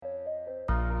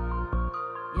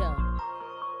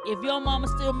If your mama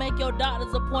still make your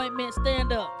doctor's appointment,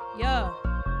 stand up. Yeah.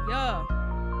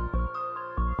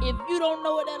 If you don't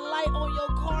know what that light on your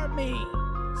car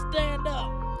means, stand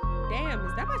up. Damn,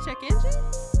 is that my check engine?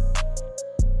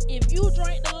 If you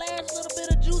drank the last little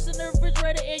bit of juice in the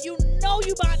refrigerator and you know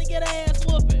you about to get an ass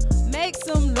whooping, Make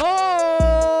some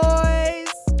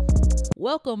noise.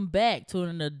 welcome back to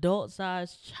an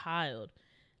adult-sized child.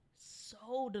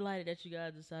 So delighted that you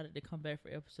guys decided to come back for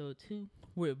episode 2.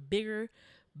 We're bigger,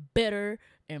 better,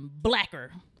 and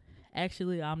blacker.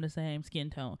 Actually, I'm the same skin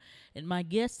tone. And my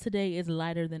guest today is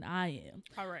lighter than I am.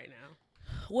 All right now.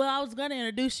 Well, I was going to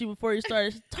introduce you before you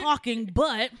started talking,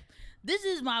 but this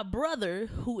is my brother,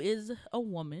 who is a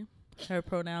woman. Her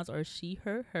pronouns are she,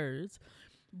 her, hers.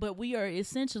 But we are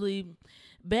essentially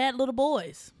bad little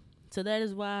boys. So that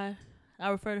is why I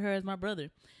refer to her as my brother.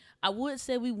 I would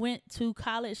say we went to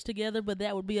college together, but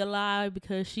that would be a lie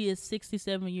because she is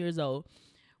 67 years old.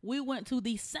 We went to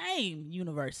the same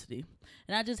university,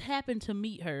 and I just happened to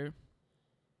meet her.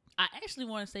 I actually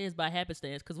want to say it's by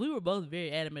happenstance because we were both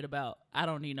very adamant about I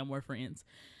don't need no more friends.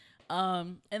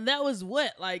 And that was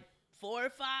what, like 4 or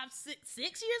 5, 6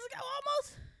 years ago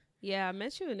almost? Yeah, I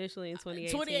met you initially in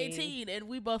 2018. 2018, and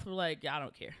we both were like, I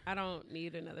don't care. I don't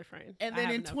need another friend. And I then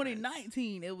have in no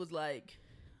 2019, it was like,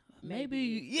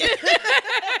 maybe Maybe.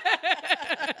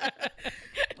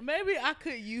 maybe I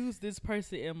could use this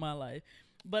person in my life.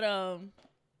 But I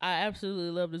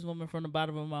absolutely love this woman from the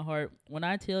bottom of my heart. When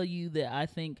I tell you that I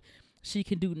think she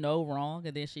can do no wrong,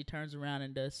 and then she turns around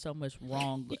and does so much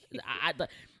wrong,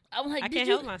 I'm like, I did can't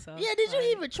you, help myself. Yeah, did Like,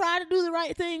 you even try to do the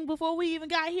right thing before we even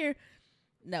got here?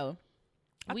 No.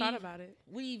 I thought about it.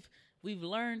 We've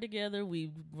learned together.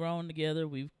 We've grown together.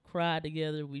 We've cried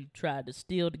together. We've tried to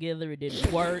steal together. It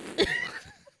didn't work.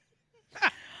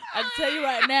 I can tell you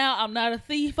right now, I'm not a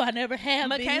thief. I never have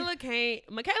been. Michaela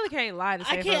can't lie to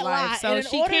save her can't lie. life, so And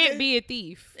in she order can't to- be a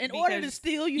thief. In order to because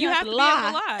steal, you you have have to to lie. be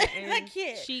able to lie, and I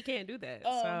can't. she can't do that.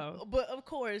 So But of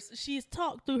course, she's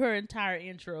talked through her entire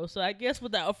intro. So I guess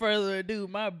without further ado,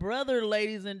 my brother,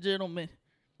 ladies and gentlemen.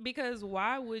 because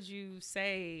why would you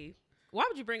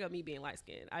bring up me being light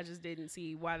skinned? I just didn't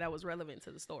see why that was relevant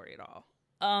to the story at all.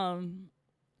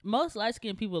 Most light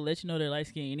skinned people let you know they're light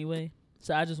skinned anyway.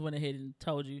 So I just went ahead and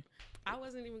told you. I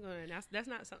wasn't even going to. That's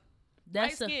not something.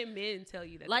 That's Light skinned men tell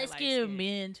you that light they're skinned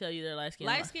men tell you they're light skinned.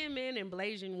 Light skinned men and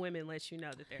Blasian women let you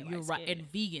know that they're You're right. light-skinned.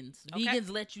 And vegans. Okay.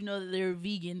 Vegans let you know that they're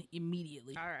vegan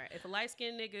immediately. All right. If a light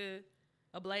skinned nigga,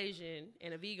 a Blasian,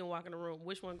 and a vegan walk in the room,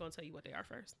 which one gonna tell you what they are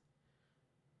first?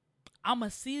 I'm going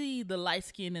to see the light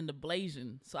skin and the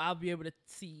Blasian, so I'll be able to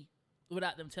see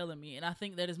without them telling me. And I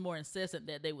think that is more incessant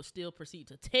that they would still proceed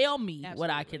to tell me what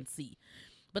I Absolutely. can see.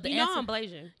 But the You know answer, I'm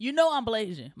Blasian. You know I'm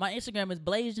Blasian. My Instagram is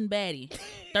Blasian Baddie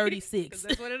 36. 'Cause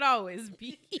that's what it always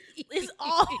be. It's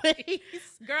always.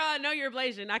 Girl, I know you're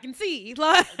Blasian. I can see.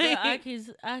 Like, But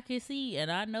I can see, and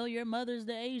I know your mother's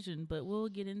the Asian, but we'll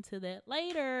get into that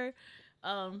later.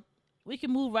 We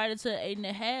can move right into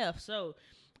 8.5. So,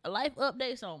 life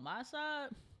updates on my side.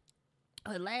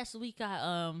 Last week,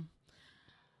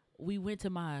 we went to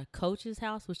my coach's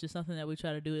house, which is something that we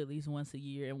try to do at least once a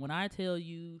year. And when I tell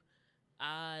you,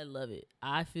 I love it.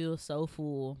 I feel so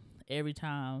full every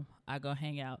time I go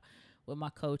hang out with my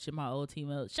coach and my old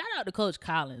teammates. Shout out to Coach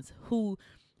Collins, who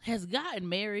has gotten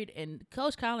married, and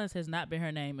Coach Collins has not been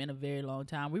her name in a very long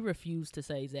time. We refuse to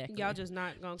say exactly. y'all just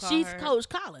not gonna call She's her. Coach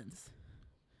Collins.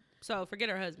 So forget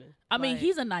her husband. I mean, Like,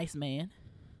 he's a nice man.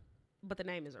 but the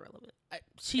name is irrelevant.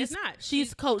 She's It's not.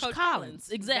 She's Coach Collins.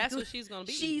 Exactly. That's what she's gonna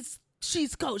be.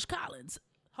 She's Coach Collins.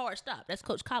 Hard stop. That's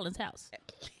Coach Collins' house.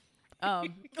 He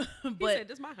But said,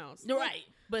 "This is my house." you're right.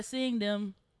 But seeing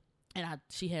them, and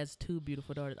she has 2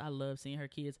 beautiful daughters. I love seeing her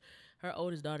kids. Her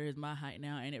oldest daughter is my height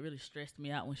now, and it really stressed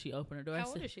me out when she opened her door. How I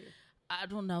old said, is she? I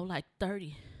don't know, like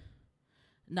 30.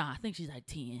 Nah, I think she's like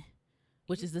 10,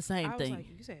 which is the same I was thing. like,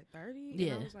 you said 30?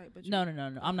 Yeah. And I was like, but you,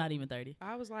 No. I'm not even 30.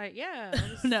 I was like, yeah.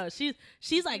 I was- No, she's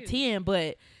like Huge. 10,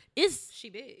 but it's She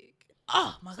big.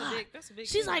 oh my That's a god, big- that's a big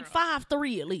she's girl. like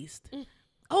 5'3" at least.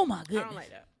 Oh my goodness. I don't like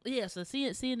that. Yeah, so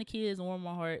seeing the kids warm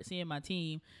my heart, seeing my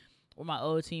team or my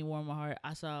old team warm my heart.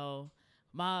 I saw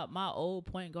my old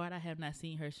point guard. I have not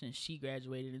seen her since she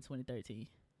graduated in 2013.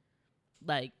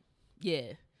 Like,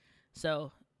 yeah.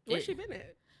 So Where's she been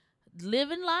at?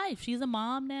 living life. She's a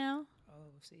mom now.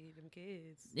 Oh, see them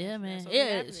kids. Yeah, That's man. what be Yeah,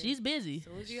 happening. she's busy.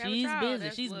 Soon as you have a She's child, busy.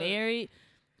 that's She's look. married.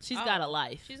 She's Oh, got a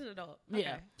life. She's an adult. Yeah,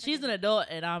 Okay. she's an adult,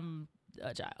 and I'm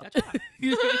a child. A child.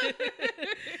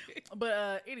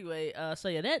 But anyway, so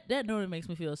yeah, that normally makes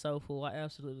me feel so full. I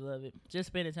absolutely love it. Just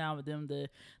spending time with them, the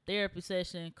therapy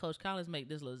session. Coach Collins make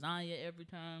this lasagna every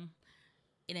time.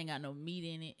 It ain't got no meat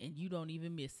in it, and you don't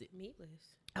even miss it.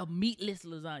 Meatless. A meatless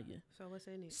lasagna, So what's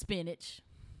in it? spinach,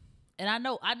 and I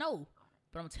know,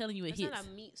 but I'm telling you, it It's hits. not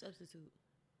a meat substitute.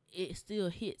 It still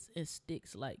hits and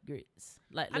sticks like grits,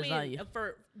 like I lasagna.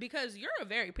 mean, because you're a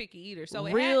very picky eater, so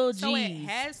Real it so it G's.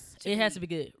 has to be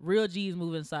good. Real G's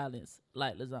move in silence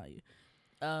like lasagna.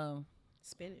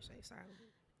 spinach ain't silent.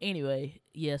 Anyway,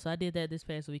 so I did that this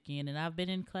past weekend, and I've been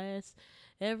in class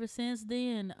ever since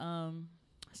then.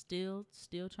 Still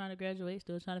trying to graduate,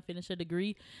 still trying to finish a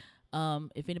degree.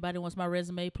 If anybody wants my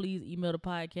resume, please email the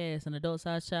podcast and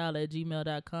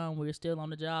adultsizechild@gmail.com. We're still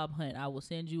on the job hunt. I will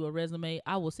send you a resume.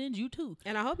 I will send you two.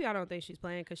 And I hope y'all don't think she's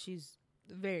playing because she's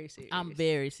very serious. I'm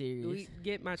very serious.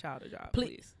 Get my child a job,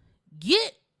 Please.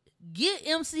 please. Get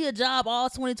MC a job all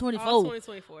 2024. All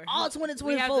 2024. All 2024.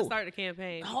 We have to start the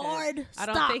campaign. Hard. I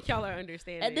don't stop. think y'all are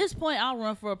understanding. At this point, I'll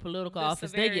run for a political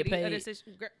office. They get paid.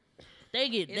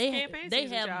 They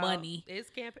have money. It's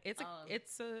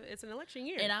an election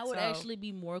year. And I would actually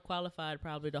be more qualified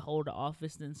probably to hold the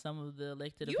office than some of the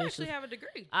elected you officials. actually have a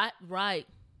degree. Right.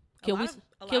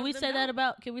 Can we say that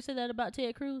about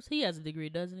Ted Cruz? He has a degree,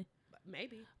 doesn't he?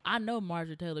 Maybe. I know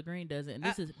Marjorie Taylor Greene doesn't. And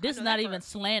this I is know not that even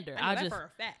slander. I know that for a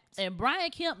fact. And Brian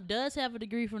Kemp does have a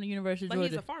degree from the University of But Georgia.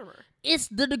 he's a farmer. It's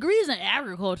the degrees in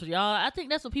agriculture, y'all. I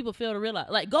think that's what people fail to realize.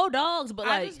 Like, go Dogs, but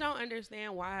I just don't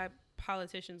understand why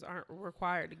politicians aren't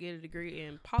required to get a degree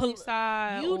in poli-sci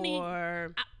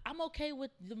I'm okay with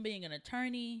them being an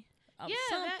attorney. Yeah,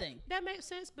 something. That makes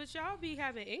sense. But y'all be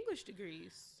having English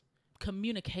degrees.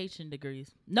 Communication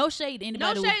degrees. No shade to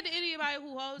anybody. No shade to anybody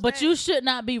who holds but that you should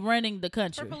not be running the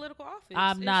country. for political office.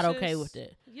 I'm not okay with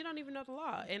that. You don't even know the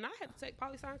law. And I had to take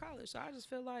poli-sci in college, so I just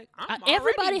feel like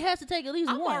everybody has to take at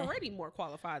least I'm one. already more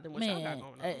qualified than what y'all got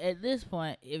going on. At this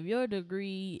point, if your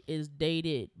degree is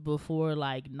dated before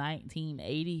like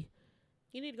 1980,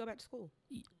 you need to go back to school.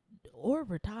 Or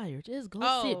retire. Just go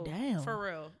sit down. For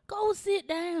real. Go sit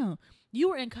down. You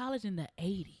were in college in the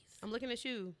 80s. I'm looking at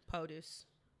you, POTUS.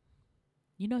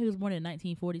 You know he was born in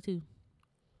 1942.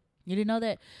 You didn't know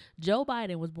that? Joe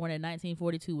Biden was born in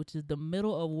 1942, which is the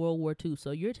middle of World War II. So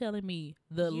you're telling me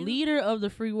the leader of the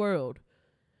free world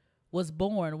was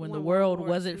born when the world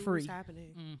wasn't free. Was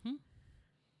happening. Mm-hmm.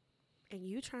 And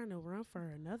you trying to run for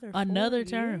another 4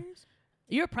 term. years?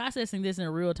 You're processing this in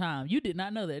real time. You did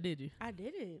not know that, did you? I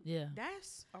didn't. Yeah.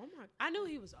 That's, oh my, I knew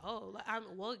he was old.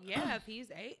 If he's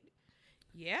 8.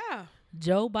 Yeah.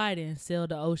 Joe Biden sailed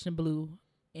the ocean blue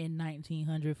in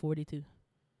 1942.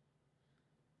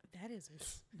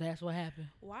 That's what happened.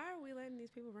 Why are we letting these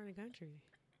people run the country?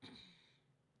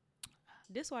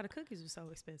 This why the cookies were so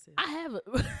expensive. I have a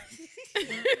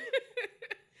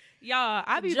y'all.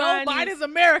 I be Joe Biden's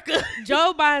America.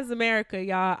 Joe Biden's America,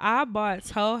 y'all. I bought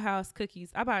Toll House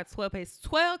cookies. I bought 12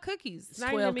 cookies. It's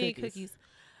not even many cookies.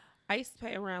 I used to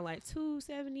pay around like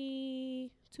 $2.70,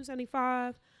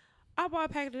 $2.75. I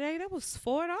bought a pack today. That was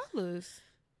 $4.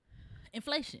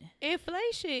 Inflation. Why?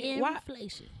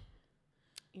 Inflation.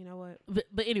 You know what? But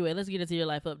anyway, let's get into your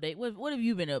life update. What have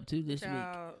you been up to this week?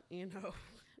 You know,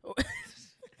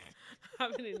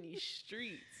 I've been in these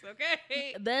streets.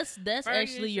 Okay, that's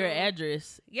actually your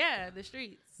address. Yeah, the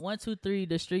streets. 123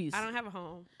 the streets. I don't have a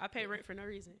home. I pay rent for no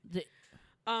reason.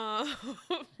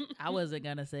 I wasn't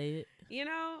gonna say it. You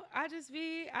know, I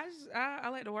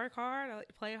like to work hard. I like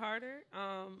to play harder.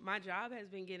 My job has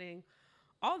been getting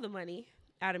all the money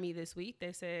out of me this week.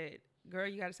 They said, girl,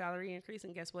 you got a salary increase,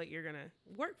 and guess what? You're gonna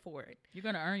work for it. You're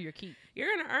gonna earn your keep.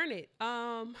 You're gonna earn it.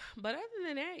 But other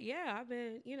than that, yeah, I've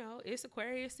been, it's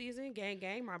Aquarius season,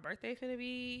 gang. My birthday finna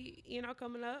be,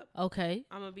 coming up. Okay.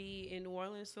 I'm gonna be in New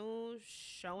Orleans soon,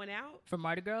 showing out for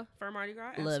Mardi Gras. Love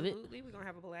absolutely. It. We're gonna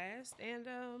have a blast, and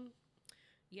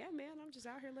yeah, man, I'm just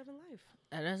out here living life.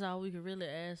 That's all we can really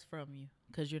ask from you,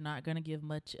 because you're not gonna give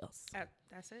much else.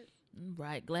 That's it.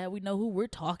 Right. Glad we know who we're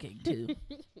talking to.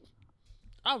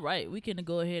 All right, we can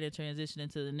go ahead and transition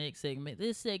into the next segment.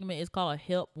 This segment is called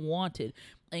Help Wanted.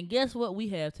 And guess what we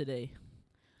have today?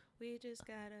 We just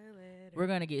got a letter. We're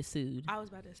going to get sued. I was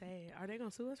about to say, are they going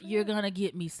to sue us for You're going to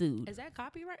get me sued. Is that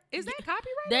copyright? Is that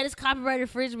copyrighted? That is copyright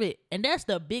infringement. And that's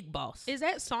the big boss. Is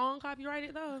that song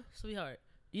copyrighted, though? Sweetheart,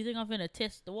 do you think I'm finna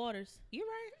test the waters? You're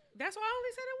right. That's why I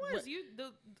only said it once.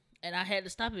 And I had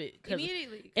to stop it.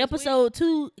 Immediately. Episode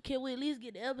 2, can we at least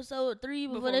get to episode 3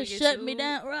 before they shut me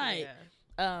down? Right. Yeah.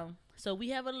 So we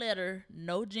have a letter,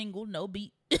 no jingle, no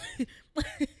beat. The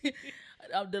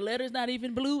letter's not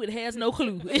even blue. It has no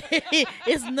clue.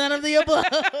 It's none of the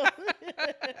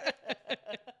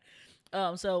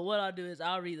above. So what I'll do is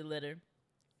I'll read the letter,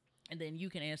 and then you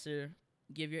can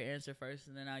give your answer first,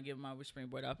 and then I'll give my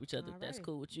springboard off each other. If that's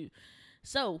cool with you.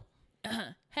 So,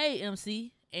 hey,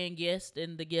 MC and guest,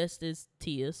 and the guest is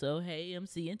Tia. So, hey,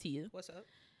 MC and Tia. What's up?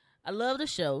 I love the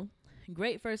show.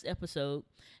 Great first episode,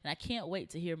 and I can't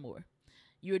wait to hear more.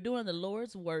 You are doing the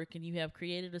Lord's work, and you have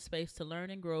created a space to learn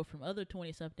and grow from other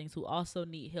 20-somethings who also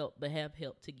need help but have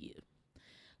help to give.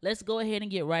 Let's go ahead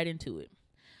and get right into it.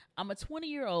 I'm a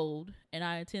 20-year-old, and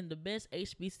I attend the best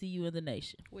HBCU in the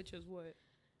nation. Which is what?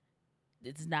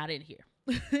 It's not in here.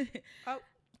 Oh,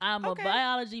 I'm a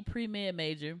biology pre-med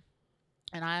major,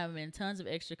 and I am in tons of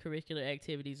extracurricular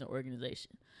activities and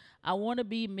organization. I want to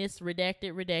be Miss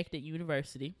Redacted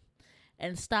University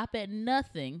and stop at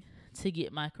nothing to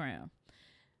get my crown.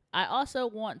 I also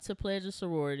want to pledge a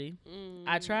sorority.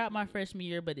 I tried my freshman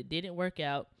year, but it didn't work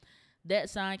out. That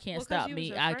sign can't stop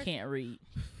me. I can't read.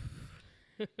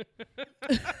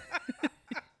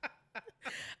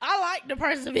 I like the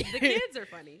persevere. The kids are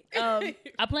funny.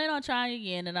 I plan on trying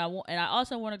again, and I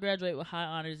also want to graduate with high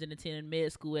honors and attend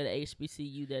med school at a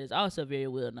HBCU that is also very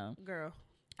well known. Girl,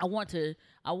 I want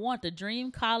the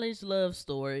dream college love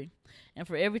story, and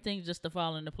for everything just to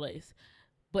fall into place.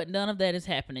 But none of that is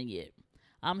happening yet.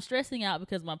 I'm stressing out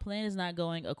because my plan is not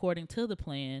going according to the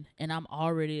plan, and I'm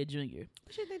already a junior.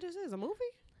 What you think this is, a movie?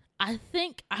 I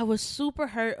think I was super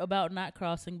hurt about not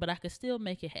crossing, but I could still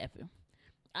make it happen.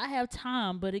 I have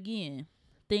time, but again,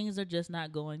 things are just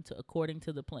not going according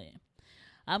to the plan.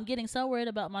 I'm getting so worried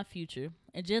about my future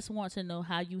and just want to know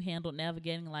how you handled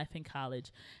navigating life in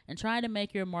college and trying to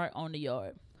make your mark on the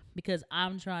yard, because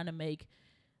I'm trying to make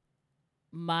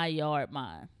my yard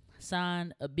mine.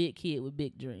 Sign, a big kid with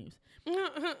big dreams.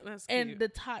 That's cute. And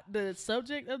the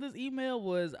subject of this email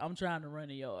was, I'm trying to run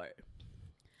a yard.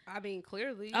 I mean,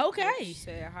 clearly. Okay. You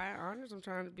said high honors. I'm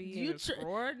trying to be in a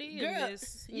sorority. Girl,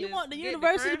 Miss want the Get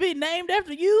university to Crown. be named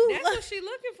after you? That's what she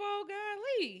looking for,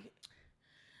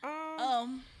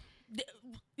 golly.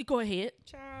 Go ahead.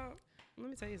 Child, let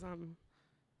me tell you something.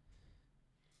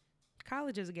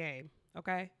 College is a game,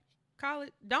 okay?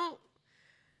 College,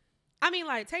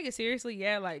 take it seriously.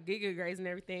 Yeah, like, get good grades and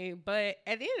everything. But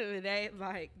at the end of the day,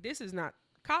 like,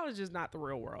 college is not the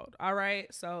real world, all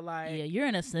right? So, like... Yeah, you're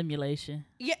in a simulation.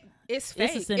 Yeah, it's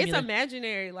fake. It's It's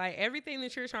imaginary. Like, everything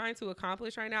that you're trying to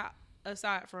accomplish right now,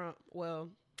 aside from, well...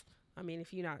 I mean,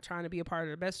 if you're not trying to be a part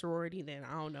of the best sorority, then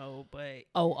I don't know, but...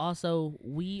 Oh, also,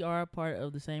 we are a part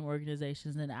of the same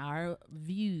organizations, and our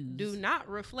views... do not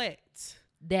reflect...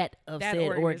 that said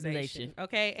organization.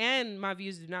 Okay? And my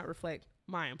views do not reflect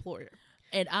my employer.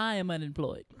 And I am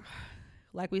unemployed.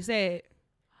 Like we said,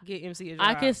 get MC a job.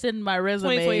 I can send my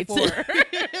resume 2024.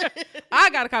 I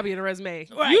got a copy of the resume.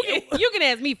 Right. You can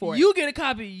ask me for it. You get a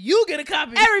copy. You get a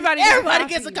copy. Everybody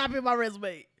gets a copy of my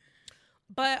resume.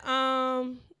 But,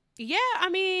 yeah, I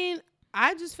mean,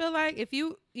 I just feel like if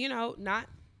you not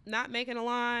making a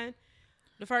line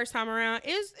the first time around,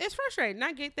 it's frustrating.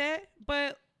 I get that,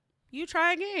 but you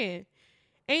try again.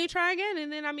 And you try again,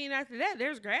 and then, I mean, after that,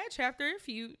 there's grad chapter if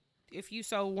you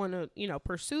so want to,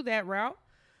 pursue that route.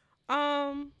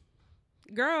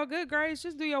 Girl, good grades,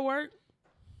 just do your work.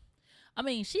 I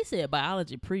mean, she said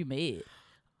biology pre-med.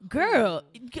 Girl,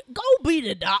 go be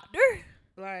the doctor.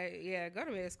 Like, yeah, go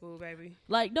to med school, baby.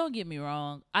 Like, don't get me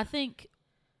wrong. I think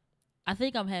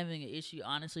I'm having an issue,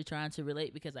 honestly, trying to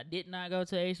relate, because I did not go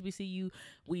to HBCU.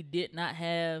 We did not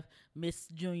have Miss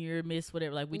Junior, Miss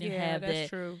whatever. Like, we didn't have that. Yeah, that's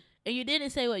true. And you didn't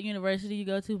say what university you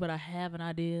go to, but I have an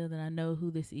idea that I know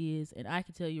who this is. And I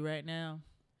can tell you right now,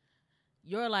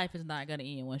 your life is not going to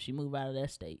end once you move out of that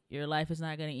state. Your life is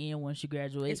not going to end once you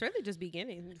graduate. It's really just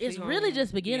beginning. It's really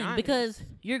just beginning, because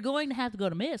you're going to have to go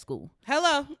to med school.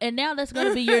 Hello. And now that's going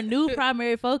to be your new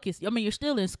primary focus. I mean, you're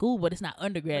still in school, but it's not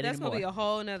undergrad that's anymore. That's going to be a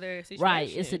whole nother situation.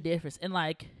 Right. It's a difference. And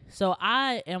like, so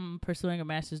I am pursuing a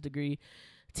master's degree.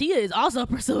 Tia is also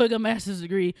pursuing a master's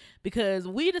degree, because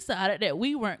we decided that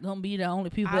we weren't going to be the only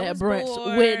people at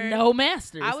brunch with no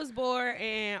masters. I was bored,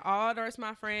 and all the rest of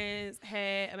my friends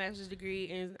had a master's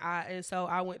degree, and so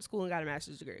I went to school and got a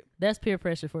master's degree. That's peer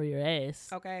pressure for your ass.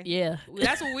 Okay. Yeah.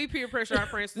 That's what we peer pressure our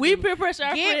friends to we do. peer pressure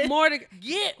our friends.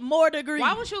 Get more degrees.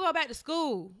 Why would you go back to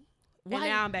school? Why? And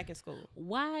now I'm back in school.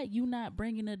 Why you not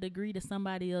bringing a degree to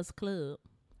somebody else's club?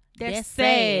 That's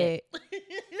sad.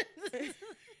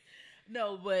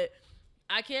 No, but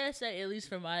I can say, at least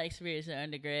from my experience in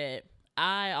undergrad,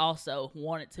 I also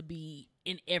wanted to be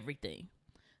in everything.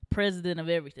 President of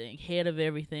everything, head of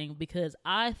everything, because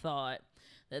I thought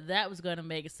that was going to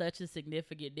make such a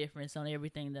significant difference on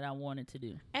everything that I wanted to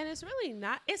do. And it's really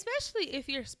not, especially if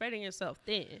you're spreading yourself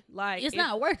thin. Like, it's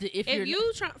not worth it if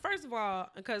you try. First of all,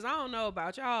 because I don't know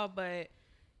about y'all, but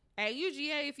at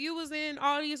UGA, if you was in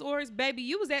all these orgs, baby,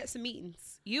 you was at some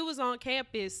meetings. You was on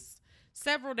campus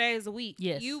several days a week.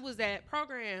 Yes. You was at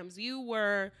programs. You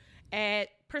were at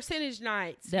percentage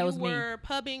nights. That was me. You were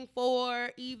pubbing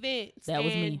for events. That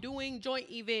was me. Doing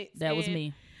joint events. That was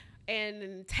me.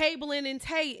 And tabling and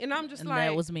Tate. And I'm just and like,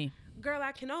 that was me. Girl,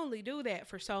 I can only do that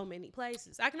for so many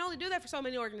places. I can only do that for so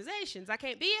many organizations. I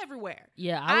can't be everywhere.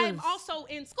 Yeah, I'm also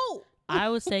in school. I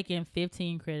was taking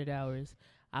 15 credit hours.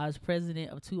 I was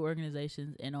president of 2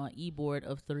 organizations and on e-board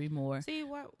of 3 more. See,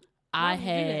 what? I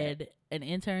had an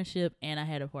internship and I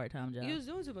had a part-time job. You was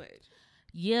doing too much.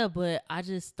 Yeah, but I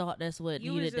just thought that's what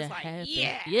needed to happen.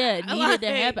 Yeah, it needed to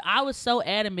happen. I was so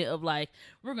adamant of like,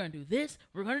 we're going to do this,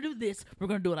 we're going to do this, we're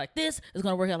going to do it like this, it's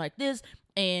going to work out like this.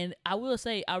 And I will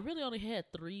say, I really only had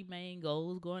 3 main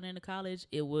goals going into college.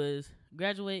 It was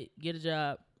graduate, get a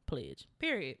job, pledge.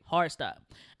 Period. Hard stop.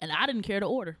 And I didn't care to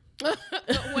order.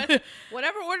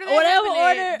 Whatever order,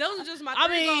 those are just my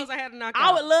 3 goals I had to knock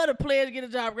out. I would love to pledge, get a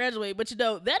job, graduate, but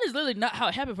that is literally not how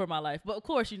it happened for my life. But of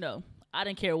course, I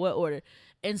didn't care what order.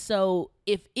 And so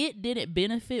if it didn't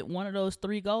benefit one of those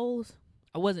 3 goals,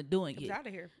 I wasn't doing it. Out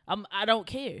of here. I don't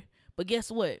care. But guess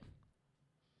what?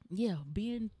 Yeah,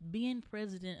 being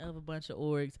president of a bunch of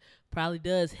orgs probably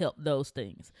does help those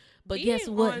things. But guess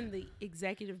what? Being on the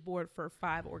executive board for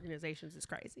 5 organizations is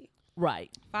crazy.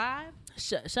 Right. 5?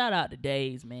 Shout out to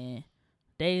Days, man.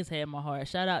 Days had my heart.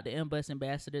 Shout out to MBUS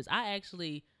Ambassadors. I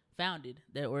actually founded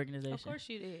that organization. Of course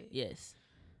you did. Yes.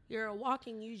 You're a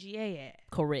walking UGA ad.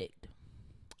 Correct.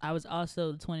 I was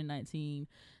also the 2019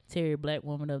 Terry Black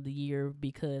Woman of the Year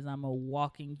because I'm a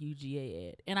walking UGA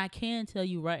ad. And I can tell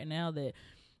you right now that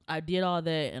I did all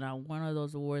that and I won all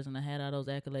those awards and I had all those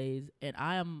accolades. And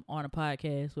I am on a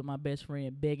podcast with my best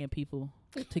friend begging people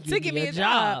to give me a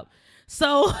job.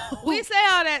 So we say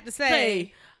all that to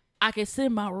say I can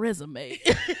send my resume.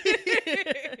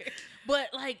 But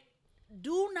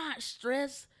do not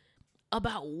stress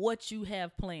about what you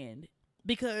have planned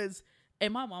because,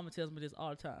 and my mama tells me this all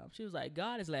the time. She was like,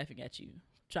 God is laughing at you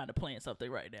trying to plan something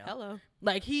right now. Hello.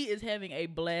 He is having a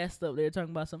blast up there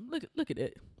talking about something. Look at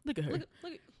it. Look at her.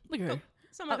 Look at her.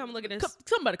 Somebody come look at this.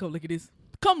 Somebody come look at this.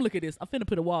 Come look at this. I'm finna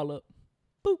put a wall up.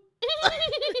 Boop.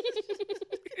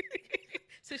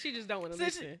 So she just don't want to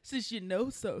listen. Since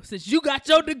since you got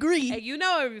your degree. Hey, you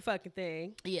know every fucking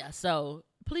thing. Yeah, so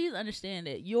please understand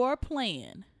that your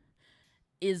plan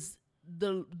is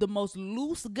the most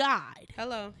loose guide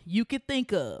you could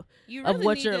think of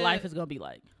what your life is gonna be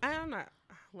like. I'm not.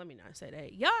 Let me not say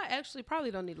that. Y'all actually probably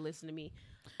don't need to listen to me.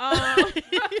 I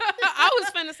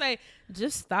was finna say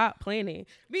just stop planning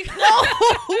because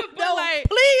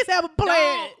please have a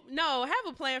plan. No, have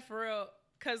a plan for real.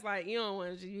 Cause you don't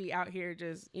want to be out here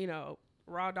just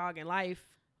raw dogging life.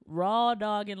 Raw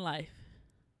dogging life.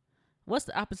 What's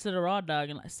the opposite of raw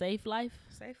dogging? Safe life?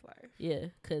 Safe life. Yeah,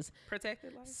 because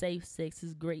protected life. Safe sex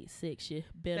is great sex. You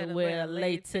better wear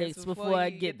latex before I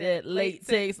get that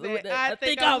latex. I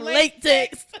think I'm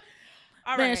latex.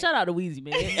 All man, right. Shout out to Weezy,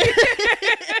 man.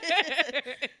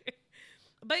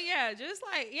 But yeah, just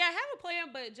have a plan,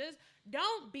 but just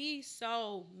don't be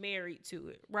so married to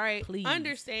it, right? Please.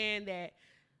 Understand that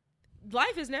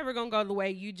life is never going to go the way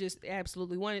you just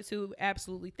absolutely want it to,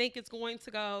 absolutely think it's going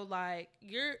to go. I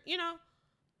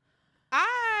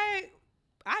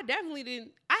definitely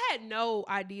didn't, I had no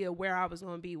idea where I was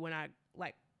going to be when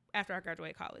after I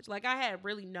graduated college. I had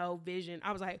really no vision.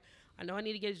 I was like, I know I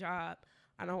need to get a job.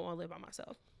 I don't want to live by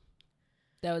myself.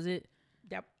 That was it?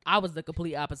 Yep. I was the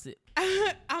complete opposite.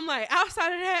 I'm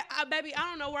outside of that, baby, I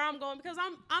don't know where I'm going because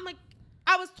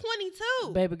I was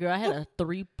 22. Baby girl, I had a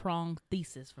 3-pronged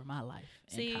thesis for my life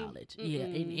in college.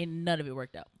 Mm-mm. Yeah, and none of it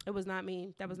worked out. It was not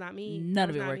me. That was not me. None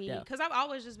of it worked out. Because I've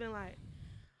always just been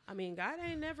God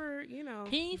ain't never,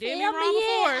 he did me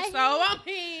wrong before. So,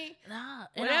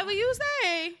 whatever you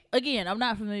say. Again, I'm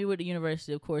not familiar with the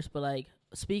university, of course, but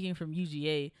speaking from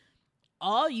UGA,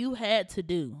 all you had to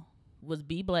do was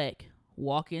be black,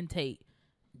 walk in Tate,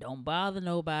 don't bother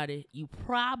nobody. You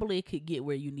probably could get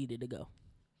where you needed to go.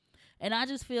 And I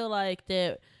just feel like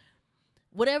that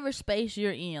whatever space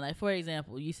you're in, for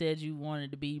example, you said you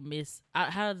wanted to be Miss,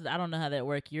 I don't know how that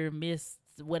works. You're Miss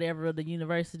whatever of the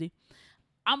university.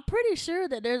 I'm pretty sure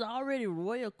that there's already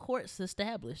royal courts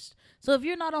established. So if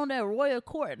you're not on that royal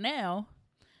court now,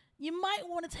 you might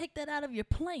want to take that out of your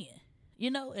plan,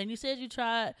 And you said you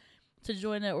tried to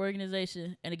join that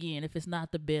organization. And again, if it's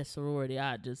not the best sorority,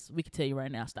 we can tell you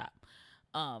right now, stop.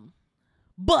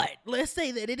 But let's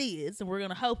say that it is, and we're going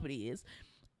to hope it is.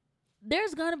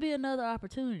 There's going to be another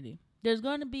opportunity. There's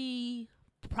going to be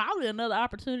probably another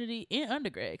opportunity in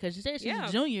undergrad because you said she's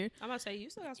a junior. I'm going to say, you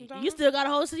still got some time. You still got a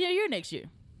whole senior year next year.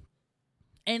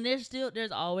 And there's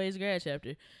always grad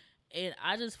chapter. And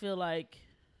I just feel like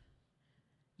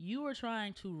you were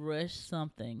trying to rush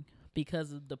something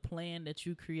because of the plan that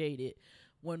you created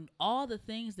when all the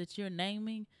things that you're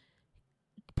naming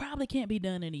probably can't be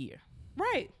done in a year.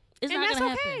 Right. It's and not that's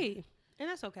gonna okay. happen. And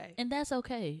that's okay. And that's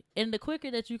okay. And the quicker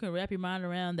that you can wrap your mind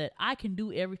around that I can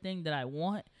do everything that I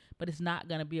want, but it's not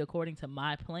going to be according to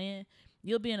my plan,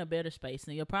 you'll be in a better space.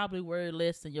 And you'll probably worry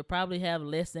less, and you'll probably have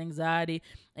less anxiety.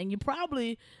 And you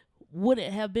probably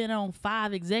wouldn't have been on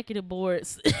 5 executive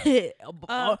boards.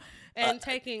 And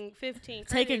taking 15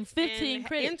 credits. Taking 15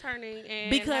 credits. Interning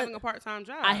and Because having a part-time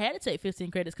job. I had to take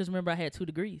 15 credits because remember I had 2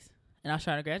 degrees. And I was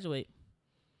trying to graduate.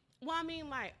 Well, I mean,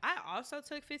 like, I also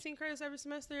took 15 credits every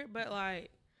semester, but,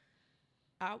 like,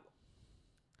 I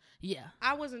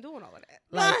wasn't doing all of that.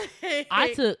 Like,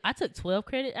 I took 12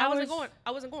 credit hours. I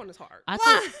wasn't going as hard.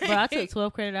 I took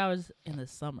 12 credit hours in the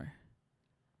summer.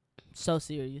 So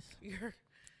serious. You're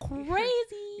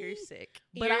crazy. You're sick.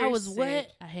 But I was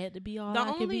wet. I had to be all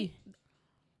I could be.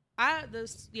 The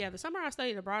summer I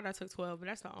studied abroad, I took 12, but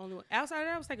that's the only one. Outside of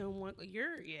that, I was taking one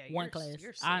class.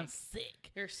 You're sick. I'm sick.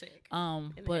 You're sick.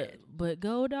 But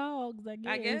go dogs. I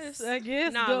guess.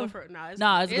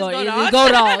 Nah, it's go dogs. it's go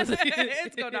dogs.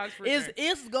 It's go dogs for sure.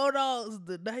 It's go dogs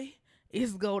today.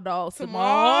 It's go dogs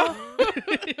tomorrow.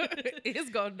 It's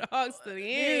go dogs to the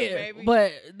end, baby.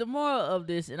 But the moral of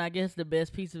this, and I guess the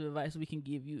best piece of advice we can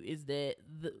give you, is that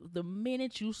the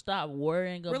minute you stop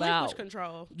worrying about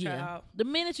control, child. The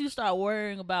minute you start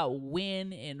worrying about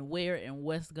when and where and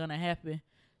what's gonna happen,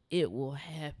 it will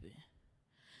happen.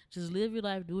 Just live your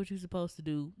life, do what you're supposed to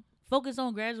do. Focus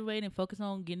on graduating, focus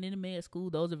on getting into med school.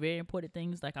 Those are very important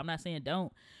things. Like, I'm not saying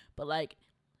don't, but like,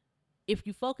 if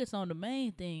you focus on the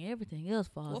main thing, everything else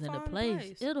falls into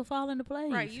place. It'll fall into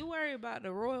place. Right. You worry about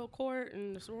the royal court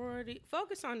and the sorority.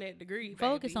 Focus on that degree,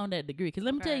 Focus on that degree. Because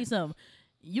let me tell you something.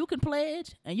 You can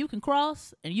pledge, and you can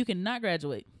cross, and you can not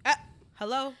graduate.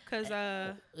 Hello? Because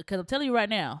I'm telling you right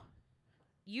now.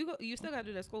 You still got to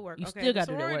do that schoolwork. You still got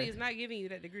to do that work. Sorority is not giving you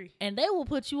that degree. And they will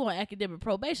put you on academic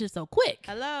probation so quick.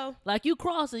 Hello? Like, you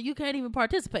cross and you can't even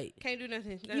participate. Can't do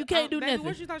nothing. You can't do baby, nothing.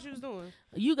 What you thought you was doing?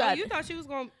 You thought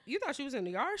she was in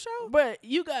the yard show? But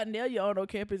you got Nelia on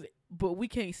campus, but we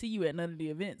can't see you at none of the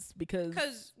events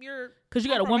because you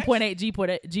got a 1.8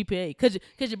 GPA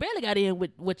because you barely got in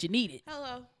with what you needed.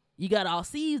 Hello. You got all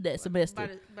C's that semester.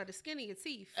 By the skin of your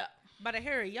teeth. By the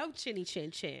hair of your chinny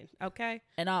chin, okay?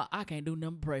 And I can't do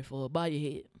nothing but pray for her. Bow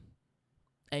your head.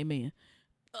 Amen.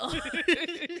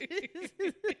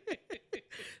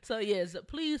 So, yes,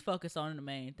 please focus on the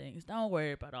main things. Don't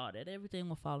worry about all that. Everything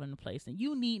will fall into place. And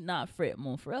you need not fret,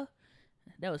 mon frere.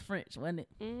 That was French, wasn't it?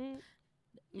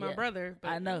 Mm-hmm. My brother.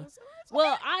 I know. Okay.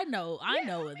 Well, I know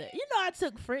that. You know, I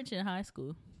took French in high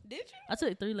school. Did you? I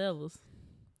took 3 levels.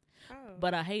 Oh.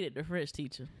 But I hated the French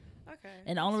teacher. Okay.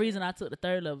 And the only reason I took the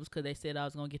 3rd level was because they said I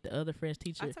was going to get the other French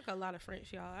teacher. I took a lot of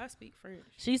French, y'all. I speak French.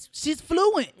 She's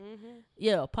fluent. Mm-hmm.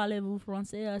 Yeah, parlez-vous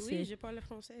français? I Oui, said. je parle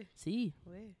français. Si.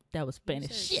 Oui. That was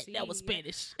Spanish. Shit, si, that was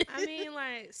Spanish. I mean,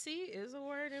 like, si is a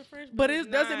word in French. But it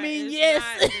doesn't mean yes.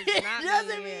 It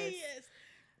doesn't mean yes.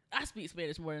 I speak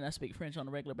Spanish more than I speak French on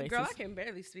a regular basis. Girl, I can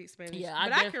barely speak Spanish. Yeah,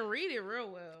 but I can read it real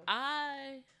well.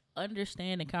 I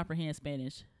understand and comprehend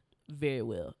Spanish very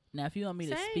well. Now, if you want me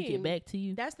to speak it back to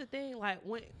you, that's the thing. Like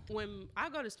when I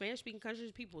go to Spanish speaking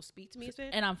countries, people speak to me in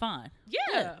Spanish, and I'm fine.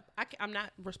 Yeah. I'm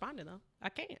not responding though. I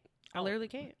can't. I literally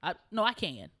can't. I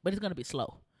can, but it's gonna be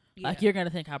slow. Yeah. Like, you're gonna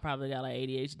think I probably got like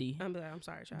ADHD. I'm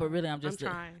sorry, child. But really,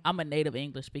 I'm a native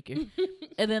English speaker.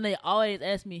 And then they always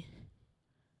ask me,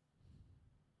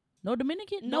 "No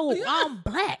Dominican? No, I'm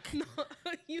black." No,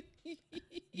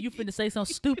 you finna say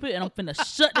something stupid, and I'm finna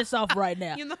shut this off right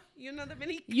now. You know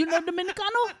Dominican? You know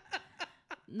Dominicano?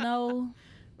 No.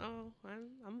 Oh,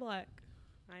 I'm black.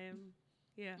 I am.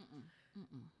 Yeah.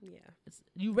 Yeah.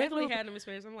 You regularly had them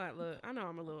experience. I'm like, look, I know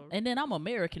I'm a little. And then I'm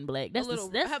American black. I'm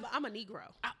a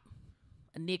Negro.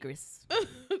 A negress.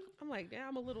 I'm like, damn,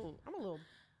 I'm a little. I'm a little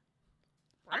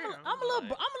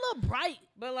bright,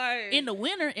 but like in the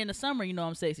winter, in the summer, you know,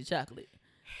 I'm sexy chocolate.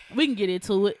 We can get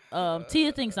into it.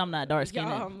 Tia thinks I'm not dark skinned,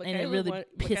 and it really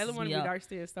pisses Michaela wanted me to be off. dark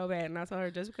skinned so bad, and I told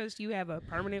her just because you have a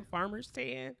permanent farmer's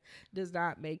tan does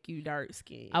not make you dark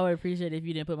skinned. I would appreciate it if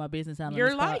you didn't put my business out.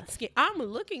 You're light skinned. I'm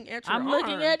looking at your arm. I'm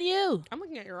looking at you. I'm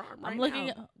looking at your arm. I'm looking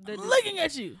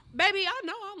at you, baby. I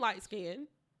know I'm light skinned.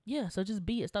 Yeah, so just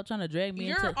be it. Stop trying to drag me.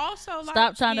 You're also light-skinned.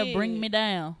 Stop trying to bring me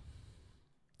down.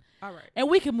 All right, and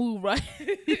we can move right.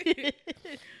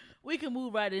 We can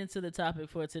move right into the topic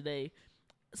for today.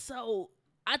 So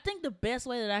I think the best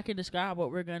way that I can describe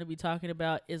what we're going to be talking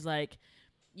about is like,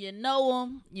 you know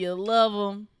them, you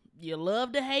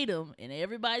love to hate them, and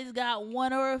everybody's got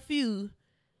one or a few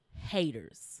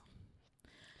haters.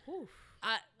 Oof.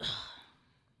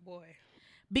 Boy.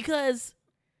 Because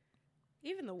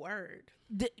Even the word.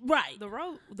 Right.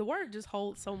 The word just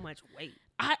holds so much weight.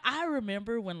 I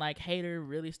remember when like hater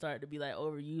really started to be like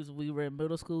overused when we were in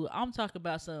middle school. I'm talking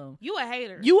about You a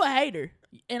hater. You a hater.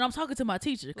 And I'm talking to my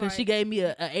teacher because she gave me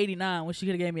a 89 when she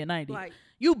could have gave me a 90. Like,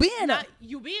 you being a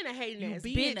hating ass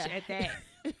bitch at that.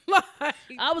 Like,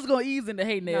 I was gonna ease into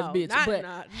hating ass bitch, but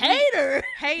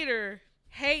hater,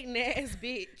 hating ass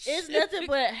bitch. It's nothing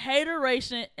but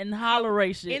hateration and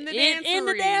holleration in the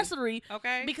dancery.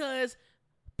 Okay, because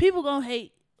people gonna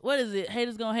hate. What is it?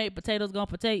 Haters gonna hate, potatoes gonna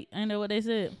potate. Ain't that what they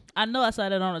said? I know I saw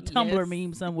that on a Tumblr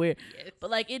meme somewhere. Yes. But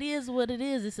like, it is what it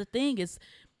is. It's a thing. It's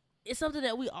something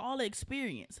that we all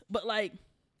experience. But like,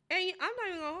 and I'm not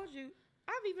even gonna hold you.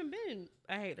 I've even been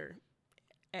a hater.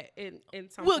 In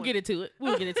some we'll point. get into it.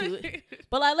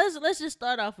 But like, let's just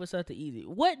start off with something easy.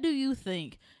 What do you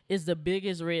think is the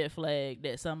biggest red flag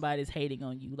that somebody's hating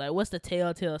on you? Like, what's the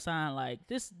telltale sign? Like,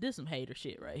 this some hater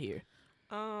shit right here.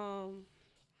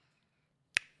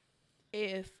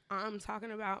 If I'm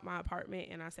talking about my apartment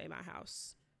and I say my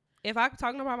house, if I'm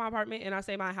talking about my apartment and I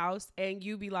say my house, and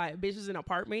you be like, "Bitch, is an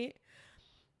apartment."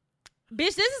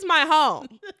 Bitch, this is my home.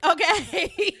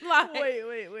 Okay. Like,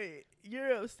 wait.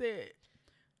 You're upset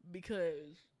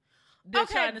because they're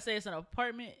trying to say it's an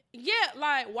apartment. Yeah,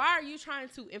 like, why are you trying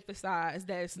to emphasize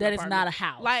that it's not a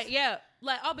house? Like, yeah,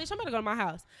 like, oh, bitch, I'm gonna go to my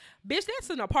house. Bitch, that's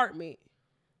an apartment.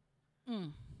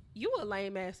 You a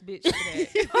lame ass bitch for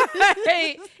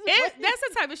that. That's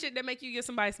the type of shit that make you give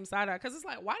somebody some side eye. Because it's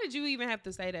like, why did you even have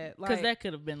to say that? Because that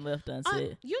could have been left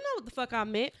unsaid. You know what the fuck I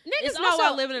meant. Niggas know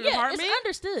I live in an apartment.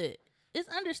 It's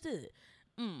understood.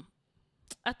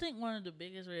 I think one of the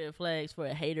biggest red flags for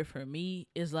a hater for me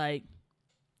is like,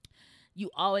 you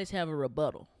always have a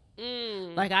rebuttal.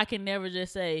 Like, I can never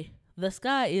just say, the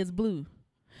sky is blue.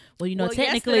 Well, you know,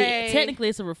 technically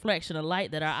it's a reflection of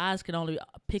light that our eyes can only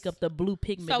pick up the blue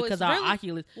pigment because our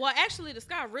oculus. Well, actually, the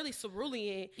sky really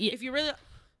cerulean. Yeah. If you really,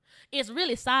 it's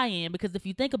really cyan, because if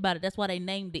you think about it, that's why they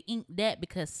named the ink that,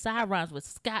 because cyan rhymes with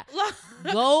sky.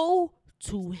 Go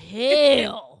to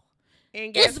hell.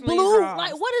 And it's blue. Draws.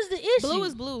 Like, what is the issue? Blue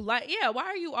is blue. Like, yeah. Why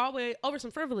are you always over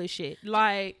some frivolous shit?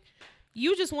 Like,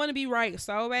 you just want to be right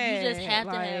so bad. You just have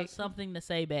to have something to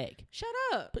say back. Shut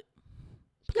up.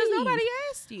 Because nobody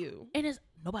asked you. And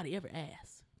nobody ever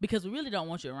asked. Because we really don't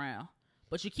want you around.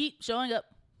 But you keep showing up.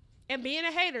 And being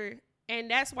a hater. And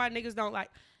that's why niggas don't like.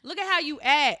 Look at how you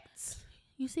act.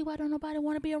 You see why don't nobody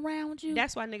want to be around you?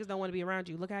 That's why niggas don't want to be around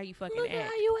you. Look how you fucking act. Look at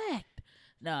how you act.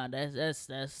 No,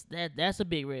 that's a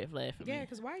big red flag for me. Yeah,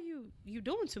 because why you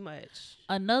doing too much?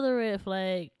 Another red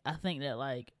flag, I think that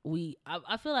like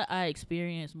I feel like I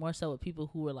experience more so with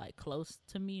people who are like close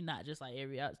to me, not just like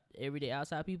everyday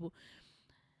outside people.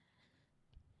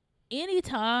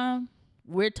 Anytime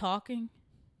we're talking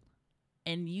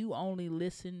and you only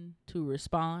listen to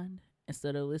respond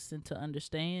instead of listen to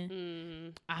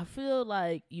understand, I feel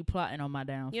like you plotting on my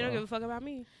downfall. You don't give a fuck about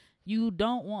me. You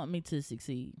don't want me to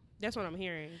succeed. That's what I'm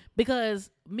hearing.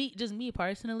 Because me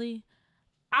personally,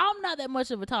 I'm not that much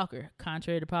of a talker,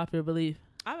 contrary to popular belief.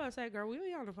 I was about to say, girl, we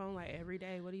be on the phone like every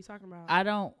day. What are you talking about? I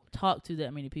don't talk to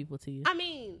that many people, to you. I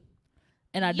mean...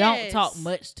 And I don't talk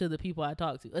much to the people I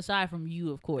talk to, aside from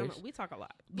you, of course. We talk a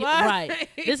lot. Yeah, right.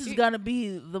 This is going to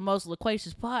be the most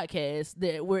loquacious podcast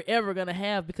that we're ever going to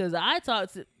have, because I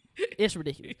talk to... It's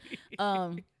ridiculous.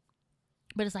 But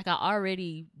it's like I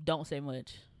already don't say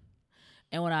much.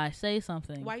 And when I say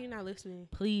something... Why you not listening?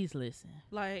 Please listen.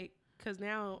 Like, because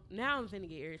now I'm finna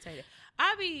get irritated.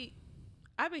 I be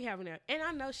having that... And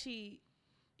I know she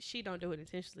don't do it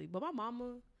intentionally, but my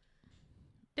mama...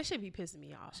 That shit be pissing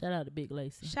me off. Shout out to Big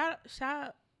Lacey. Shout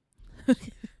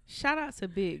out to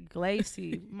Big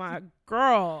Lacey, my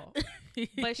girl.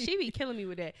 But she be killing me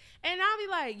with that. And I'll be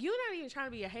like, you not even trying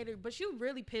to be a hater, but you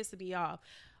really pissing me off.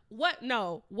 What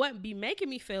be making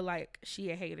me feel like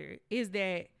she a hater is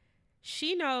that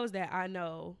she knows that I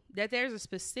know that there's a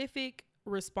specific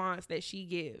response that she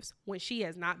gives when she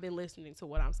has not been listening to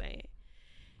what I'm saying.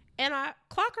 And I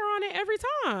clock her on it every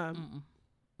time.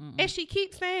 And she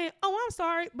keeps saying, "Oh, I'm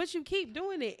sorry," but you keep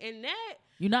doing it, and that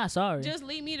you're not sorry. Just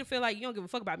lead me to feel like you don't give a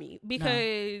fuck about me,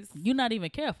 because you're not even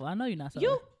careful. I know you're not sorry.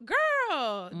 You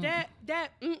girl, I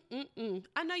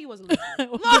know you wasn't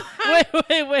listening.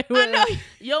 Wait. I know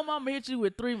your mama hit you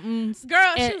with 3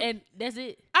 girl, and that's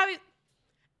it. I mean,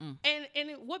 and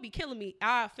it would be killing me.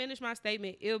 I finish my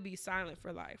statement, it'll be silent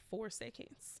for like 4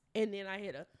 seconds, and then I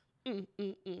hit a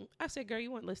I said, "Girl,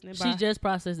 you weren't listening." She just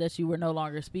processed that you were no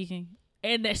longer speaking.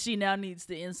 And that she now needs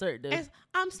to insert this.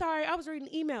 I'm sorry, I was reading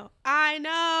the email. I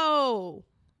know.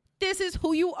 This is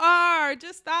who you are.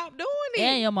 Just stop doing it.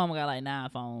 And your mama got like 9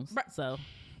 phones. So.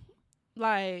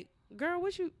 Like, girl,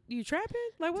 what you trapping?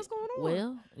 Like, what's going on?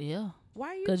 Well, yeah.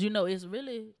 Why you? Because it's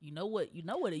really, what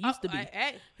it used to be.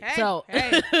 Hey,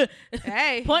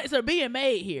 hey. Points are being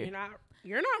made here.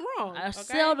 You're not wrong. I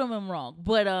seldom am wrong,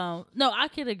 but no, I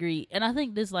can agree, and I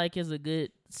think this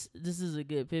is a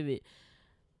good pivot.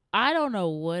 I don't know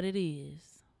what it is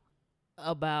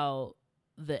about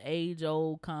the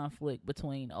age-old conflict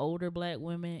between older black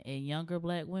women and younger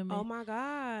black women. Oh my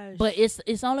gosh! But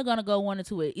it's only gonna go one or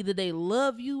two ways. Either they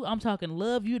love you, I'm talking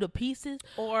love you to pieces,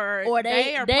 or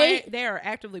they are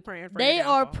actively praying for. They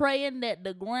are praying that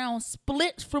the ground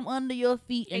splits from under your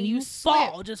feet and you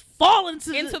fall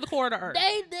into the core of the earth.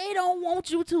 They don't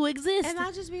want you to exist. And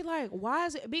I just be like, why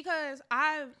is it? Because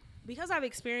I've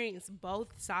experienced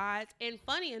both sides, and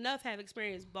funny enough, have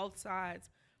experienced both sides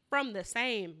from the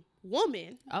same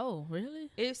woman. Oh, really?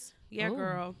 It's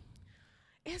girl.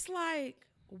 It's like,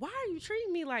 why are you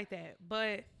treating me like that?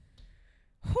 But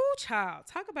child,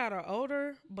 talk about an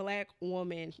older black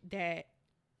woman that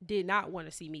did not want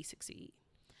to see me succeed.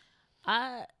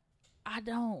 I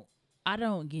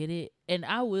don't get it. And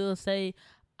I will say,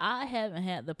 I haven't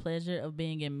had the pleasure of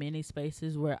being in many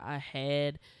spaces where I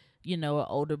had, an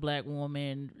older black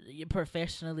woman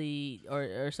professionally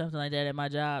or something like that at my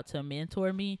job to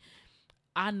mentor me.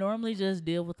 I normally just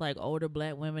deal with like older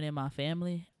black women in my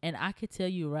family. And I could tell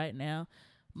you right now,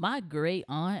 my great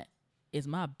aunt is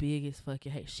my biggest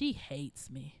fucking hate. She hates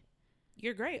me.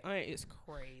 Your great aunt is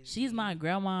crazy. She's my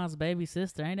grandma's baby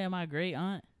sister. Ain't that my great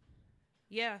aunt?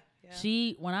 Yeah.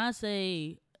 When I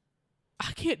say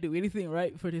I can't do anything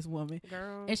right for this woman,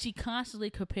 girl, and she constantly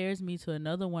compares me to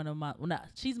another one of my,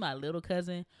 she's my little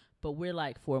cousin, but we're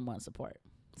like 4 months apart.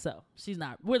 So she's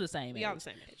not, we're the same age. Y'all the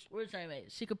same age. We're the same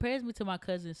age. She compares me to my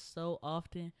cousin so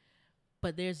often,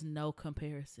 but there's no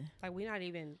comparison. Like we're not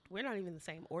even the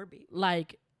same orbit.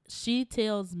 Like she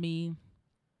tells me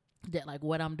that like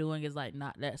what I'm doing is like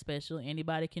not that special.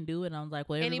 Anybody can do it. And I'm like,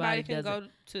 well, anybody can go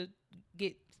to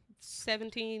get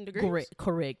 17 degrees.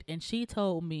 Correct. And she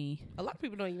told me a lot of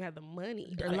people don't even have the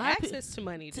money or the access to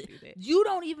money to do that. You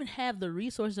don't even have the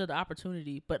resources or the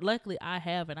opportunity, but luckily I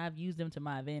have, and I've used them to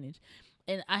my advantage.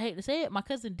 And I hate to say it, my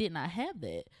cousin did not have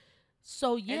that.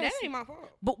 So yes, and that ain't my fault.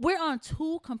 But we're on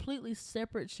two completely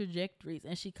separate trajectories,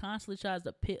 and she constantly tries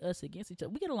to pit us against each other.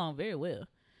 We get along very well.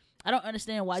 I don't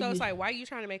understand why. So it's like, why are you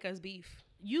trying to make us beef?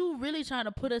 You really trying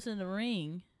to put us in the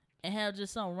ring and have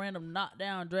just some random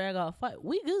knockdown, drag out fight?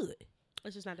 We good.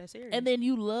 It's just not that serious. And then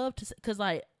you love to, because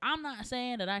like I'm not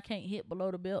saying that I can't hit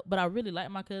below the belt, but I really like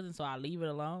my cousin, so I leave it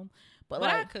alone. But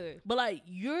like, I could. But like,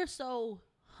 you're so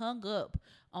hung up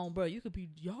on, bro,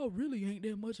 y'all really ain't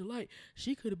that much alike.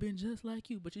 She could have been just like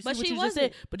you, but you see what you just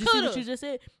said. But you see what you just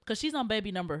said, because she's on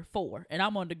baby number 4, and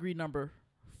I'm on degree number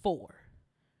 4.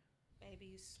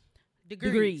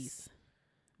 Degrees.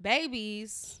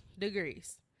 Babies,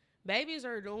 degrees. Babies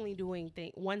are only doing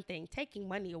one thing, taking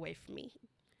money away from me.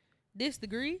 This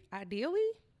degree, ideally,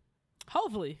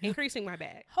 hopefully, increasing my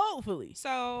bag. Hopefully.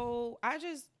 So that's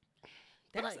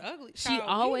like, ugly. She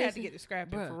always had to get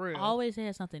scrapped for real. Always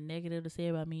had something negative to say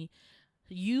about me.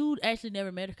 You actually never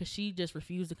met her because she just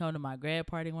refused to come to my grad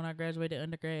party when I graduated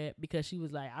undergrad because she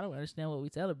was like, I don't understand what we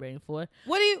celebrating for.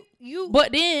 What do you?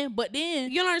 But then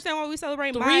you don't understand why we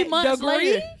celebrate 3 months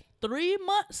later. 3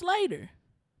 months later.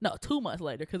 No, 2 months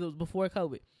later because it was before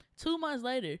COVID. 2 months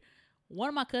later, one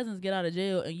of my cousins get out of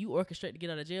jail and you orchestrate to get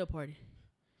out of jail party.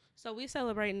 So we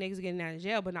celebrating niggas getting out of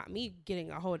jail, but not me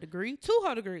getting a whole degree, 2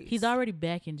 whole degrees. He's already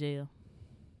back in jail.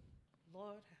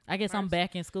 Lord, I guess I'm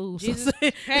back in school. Jesus.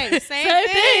 Hey, same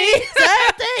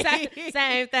thing.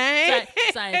 Same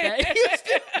thing.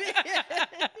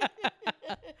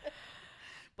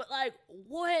 But like,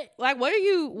 what? Like, what are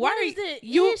you? Why are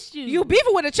you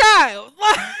beefing with a child?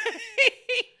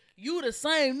 You the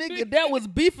same nigga that was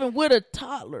beefing with a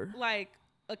toddler, like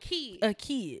a kid. A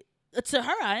kid. To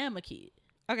her, I am a kid.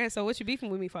 Okay, so what you beefing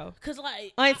with me for? Cause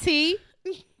like auntie.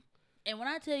 And when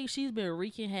I tell you she's been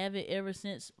wreaking havoc ever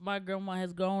since my grandma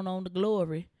has gone on to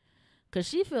glory, cause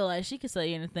she feel like she can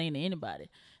say anything to anybody.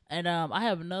 And I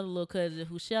have another little cousin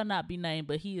who shall not be named,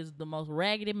 but he is the most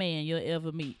raggedy man you'll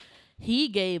ever meet. He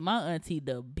gave my auntie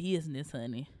the business,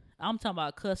 honey. I'm talking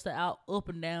about cussed her out up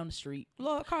and down the street.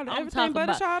 Lord, called her everything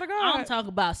but a child of God. I'm talking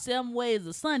about 7 ways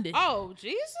of Sunday. Oh,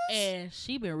 Jesus. And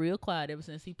she been real quiet ever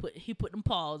since he put them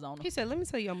paws on her. He said, let me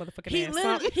tell your motherfucking ass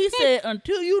something. He said,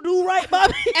 until you do right by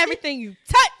me, everything you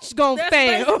touch gon' fail.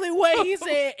 That's basically what he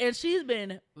said. And she's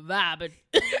been vibing.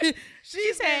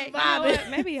 She said, vibing. You know what?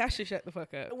 Maybe I should shut the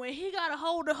fuck up. When he got a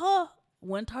hold of her,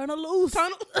 when turn her loose.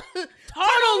 Turn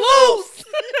her loose.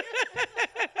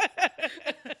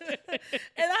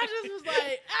 And I just was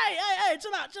like, hey,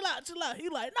 chill out. He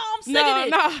like, no, I'm sick of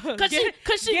No. this.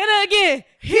 Cause she get her again.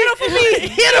 Hit her for me.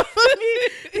 Hit her for me.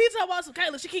 He talking about some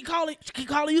Kayla. She keep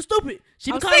calling you stupid.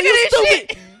 She be I'm calling sick of you this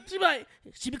stupid. She be like,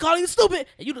 she be calling you stupid,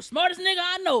 and you the smartest nigga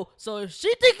I know. So if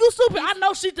she think you stupid, I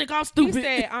know she think I'm stupid. He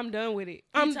said, I'm done with it.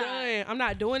 I'm done. I'm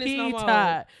not doing this no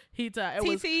more. He tired.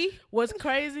 TT. What's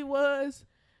crazy was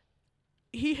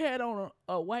he had on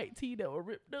a white tee that was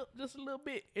ripped up just a little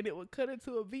bit, and it would cut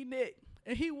into a V-neck.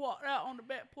 And he walked out on the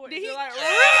back porch. Did he like,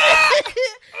 I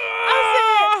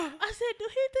said, do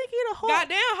he think he the Hulk?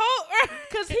 Goddamn Hulk.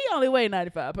 Because he only weighed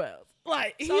 95 pounds.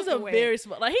 Like, he's a very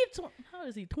small. Like, how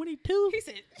is he, 22? He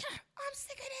said, I'm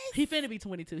sick of this. He finna be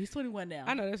 22. He's 21 now.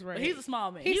 I know that's right. But he's a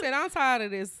small man. He said, I'm tired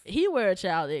of this. He wear a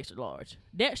child extra large.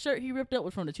 That shirt he ripped up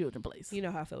was from the children's place. You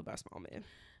know how I feel about small men.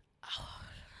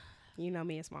 You know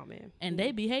me and small men. And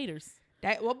they be haters.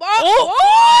 That, well,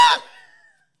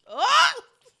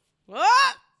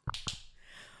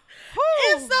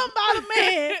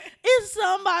 It's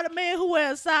somebody man who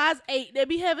wears size 8 that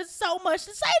be having so much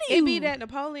to say to you. It be that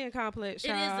Napoleon complex,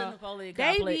 y'all. It is the Napoleon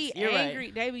complex. They be You're angry.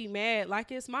 right. They be mad.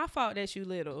 Like, it's my fault that you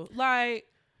little. Like,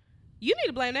 you need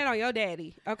to blame that on your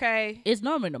daddy, okay? It's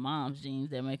normally the mom's genes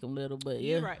that make them little, but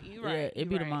yeah. You're right. Yeah, it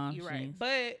be the mom's genes.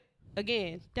 But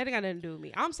again, that ain't got nothing to do with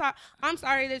me. I'm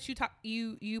sorry that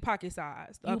you pocket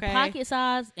sized, okay? You pocket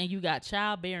sized and you got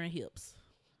childbearing hips.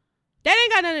 That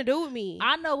ain't got nothing to do with me.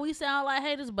 I know we sound like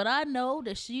haters, but I know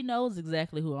that she knows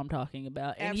exactly who I'm talking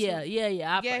about. And Absolutely.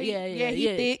 He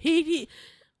thick. He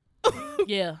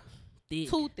yeah, thick.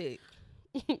 Too thick.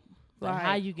 Like,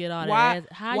 how you get all that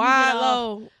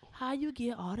ass? How you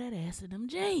get all that ass in them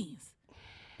jeans?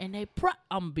 And they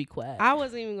I'm gonna be quiet. I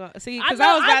wasn't even gonna see because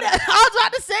I was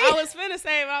about to say. I was finna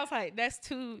say, but I was like,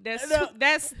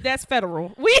 that's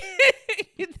federal. We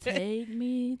take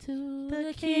me to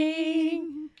the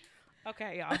king.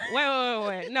 Okay, y'all.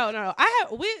 Wait. No. I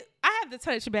have to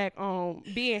touch back on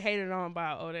being hated on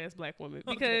by old ass black women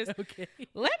because okay.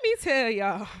 Let me tell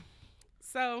y'all.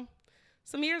 So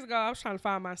some years ago, I was trying to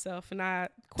find myself and I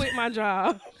quit my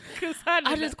job because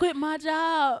I just quit my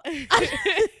job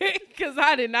because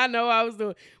I did not know what I was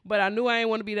doing, but I knew I didn't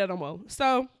want to be there no more.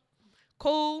 So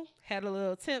cool, had a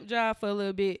little temp job for a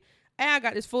little bit, and I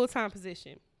got this full-time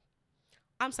position.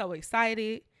 I'm so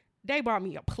excited. They brought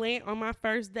me a plant on my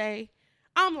first day.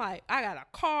 I'm like, I got a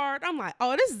card. I'm like,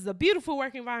 oh, this is a beautiful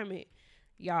work environment.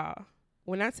 Y'all,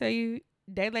 when I tell you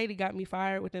that lady got me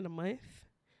fired within a month,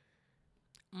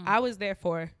 I was there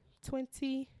for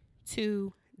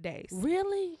 22 days.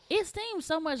 Really? It seems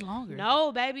so much longer.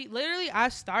 No, baby. Literally, I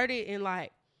started in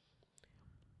like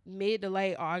mid to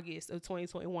late August of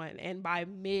 2021. And by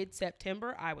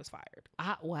mid-September, I was fired.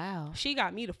 Wow. She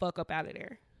got me the fuck up out of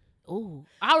there. Ooh,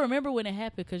 I remember when it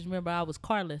happened because remember I was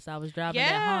carless. I was driving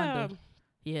that Honda.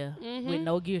 Yeah, with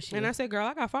no gear shift. And I said, girl,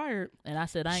 I got fired. And I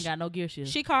said, I ain't got no gear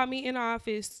shift. She called me in the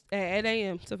office at 8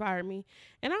 a.m. to fire me.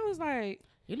 And I was like,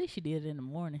 at least she did it in the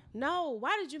morning. No,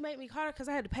 why did you make me call her? Because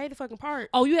I had to pay the fucking part.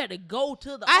 Oh, you had to go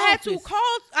to the office.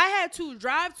 I had to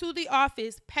drive to the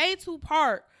office, pay to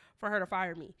park for her to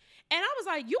fire me. And I was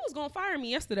like, you was going to fire me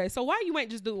yesterday. So why you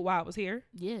ain't just do it while I was here?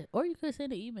 Yeah. Or you could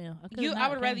send an email. I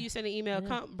would rather you send an email.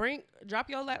 Yeah. Drop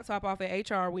your laptop off at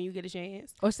HR when you get a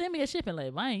chance. Or send me a shipping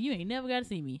label. You ain't never got to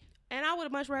see me. And I would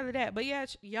have much rather that. But yeah,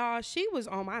 y'all, she was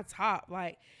on my top.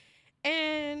 Like,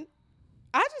 and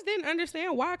I just didn't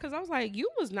understand why. Because I was like, you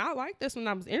was not like this when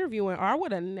I was interviewing. Or I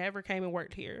would have never came and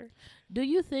worked here. Do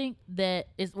you think that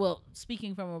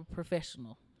speaking from a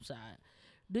professional side,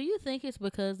 do you think it's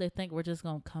because they think we're just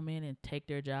going to come in and take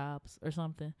their jobs or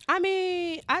something? I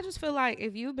mean, I just feel like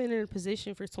if you've been in a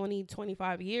position for 20,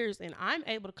 25 years and I'm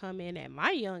able to come in at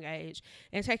my young age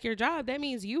and take your job, that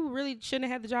means you really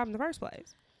shouldn't have had the job in the first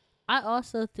place. I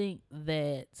also think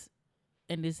that,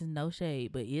 and this is no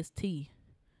shade, but it's tea.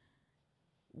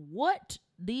 What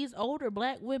these older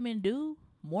black women do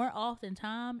more often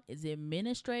time is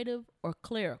administrative or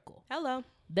clerical. Hello.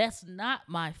 That's not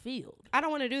my field. I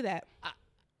don't want to do that.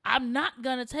 I'm not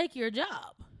going to take your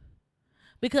job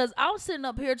because I'm sitting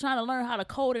up here trying to learn how to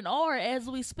code in R as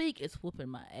we speak. It's whooping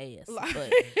my ass.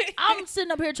 But I'm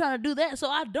sitting up here trying to do that so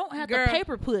I don't have to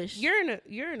paper push. You're an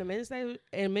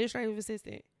administrative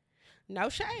assistant. No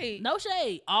shade. No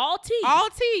shade. All tea. All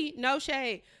tea. No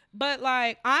shade. But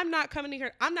like, I'm not coming in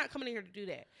here to do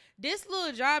that. This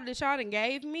little job that y'all done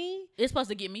gave me, it's supposed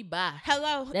to get me by.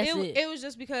 Hello. That's it. It was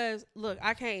just because, look,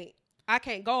 I can't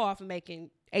go off of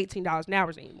making $18 an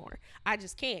hour anymore. I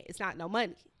just can't. It's not no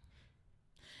money.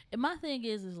 And my thing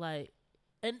is like,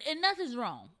 and nothing's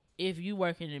wrong. if you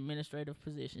work in administrative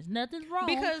positions. Nothing's wrong.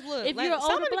 Because look, if like, you're an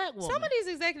older black woman. some of these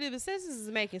executive assistants is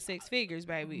making 6 figures,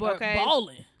 baby. But okay,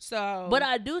 balling. So, but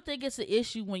I do think it's an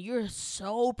issue when you're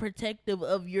so protective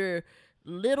of your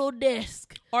little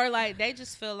desk, or like they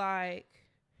just feel like,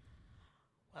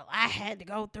 well, I had to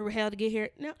go through hell to get here.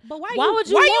 No, but why would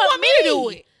you want me to do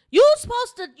it? You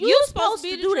supposed to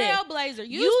be do the that. trailblazer.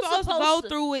 You supposed to go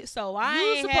through it, so I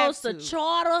ain't supposed have to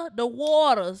charter the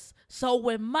waters. So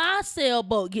when my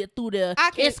sailboat get through there,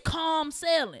 it's calm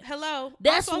sailing. Hello,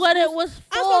 that's what it was for.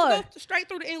 I'm supposed to go straight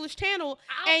through the English Channel,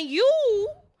 and you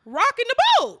rocking the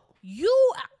boat.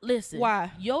 You listen.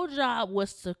 Why? Your job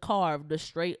was to carve the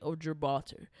Strait of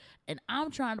Gibraltar, and I'm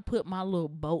trying to put my little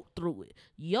boat through it.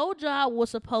 Your job was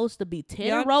supposed to be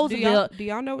Teddy Roosevelt. Do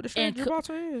y'all know what the Strait of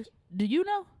Gibraltar is? Do you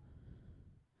know?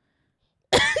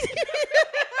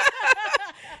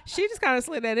 She just kind of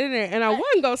slid that in there, and I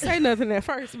wasn't gonna say nothing at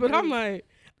first, but I'm like,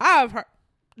 I've heard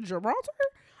Gibraltar.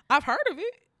 I've heard of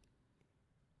it.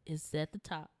 It's at the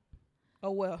top.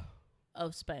 Oh well,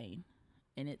 of Spain,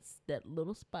 and it's that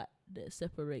little spot that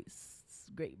separates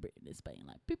Great Britain and Spain.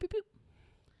 Like, pew, pew, pew.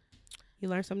 You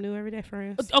learn something new every day,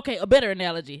 friends. Okay, a better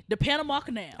analogy: the Panama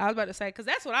Canal. I was about to say, because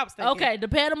that's what I was thinking. Okay, the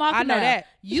Panama Canal. I know that.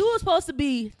 You were supposed to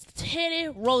be Teddy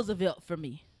Roosevelt for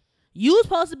me. You were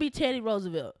supposed to be Teddy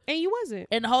Roosevelt. And you wasn't.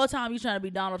 And the whole time you trying to be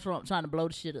Donald Trump, trying to blow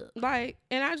the shit up. Like,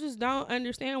 and I just don't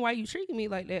understand why you treating me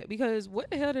like that. Because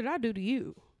what the hell did I do to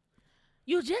you?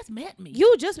 You just met me.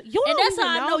 You and that's how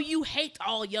I know you hate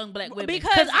all young black women.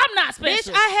 Because I'm not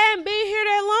special. Bitch, I hadn't been here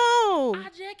that long. I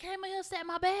just came in here, sat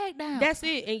my bag down. That's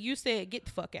it. And you said, get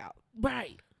the fuck out.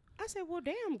 Right. I said, well,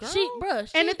 damn, girl.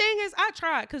 And the thing is, I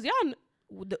tried. Because y'all...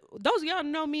 those of y'all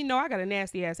know me know I got a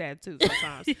nasty ass attitude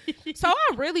sometimes. So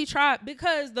I really tried,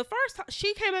 because the first time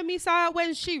she came at me sideways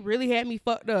and she really had me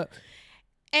fucked up.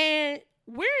 And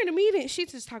we're in a meeting.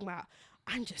 She's just talking about,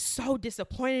 I'm just so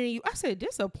disappointed in you. I said,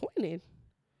 disappointed?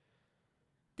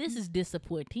 This is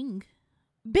disappointing.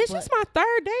 Bitch, it's my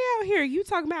 3rd day out here. You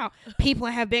talking about people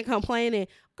have been complaining.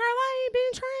 Girl, I ain't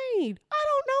been trained. I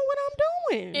don't know what I'm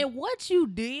doing. And what you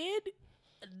did,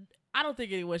 I don't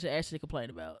think anyone should actually complain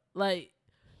about. Like,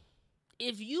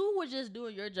 if you were just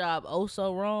doing your job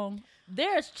so wrong,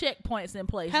 there's checkpoints in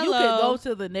place. Hello. You could go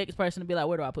to the next person and be like,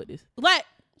 where do I put this? Like,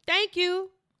 thank you.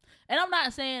 And I'm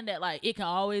not saying that like it can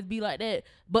always be like that,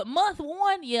 but month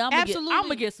 1, yeah, I'm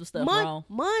gonna get some stuff wrong.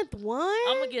 Month 1,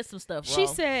 I'm gonna get some stuff wrong. She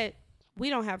said, we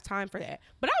don't have time for that.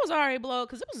 But I was already blown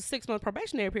because it was a 6-month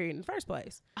probationary period in the first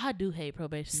place. I do hate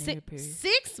probationary period.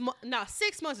 6 months? No,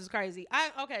 6 months is crazy.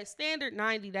 Okay, standard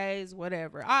 90 days,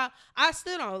 whatever. I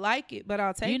still don't like it, but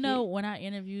I'll take it. You know, when I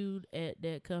interviewed at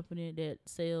that company that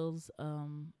sells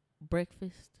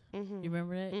breakfast, you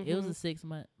remember that? It was a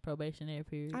 6-month probationary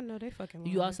period. I know, they fucking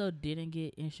You also didn't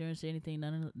get insurance or anything,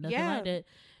 nothing like that.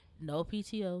 No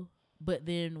PTO. But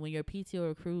then when your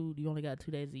PTO accrued, you only got 2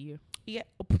 days a year. Yeah.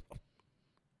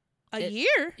 A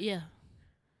year? Yeah.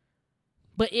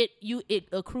 But it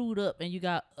accrued up and you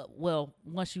got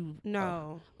once you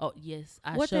yes,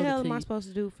 I what showed the hell it to am you. I supposed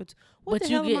to do for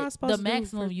the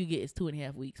maximum you get is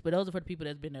 2.5 weeks, but those are for people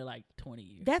that's been there like 20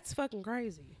 years. That's fucking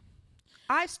crazy.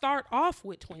 I start off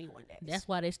with 21 days. That's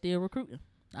why they still recruiting.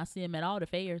 I see them at all the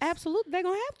fairs. Absolutely, they're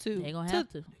gonna have to. They're gonna have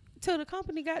to. Till the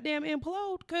company goddamn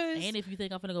implode. And if you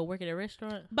think I'm gonna go work at a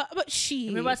restaurant, but shit.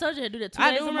 Remember I told you I do that 2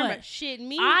 days a month. Shit,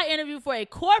 me. I interviewed for a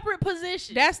corporate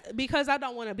position. That's because I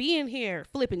don't want to be in here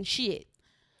flipping shit.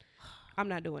 I'm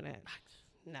not doing that.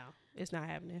 No, it's not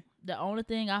happening. The only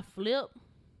thing I flip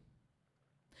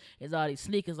is all these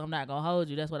sneakers. I'm not gonna hold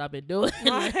you. That's what I've been doing.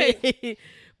 Right.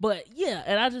 But yeah,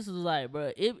 and I just was like,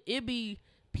 bro, it be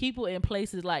people in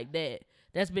places like that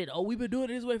that's been, we've been doing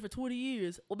it this way for 20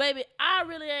 years. Well, baby, I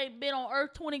really ain't been on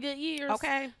earth 20 good years.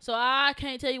 Okay. So I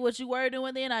can't tell you what you were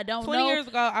doing then. I don't know. 20 years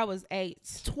ago, I was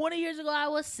 8. 20 years ago, I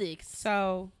was 6.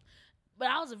 So. But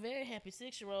I was a very happy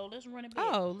 6-year-old. Let's run it back.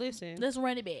 Oh, listen. Let's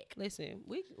run it back. Listen,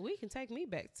 we can take me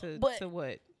back to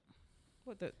what?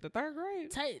 What, the 3rd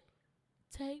grade?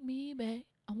 Take me back.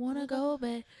 I wanna go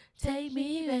back. Take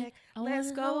me back.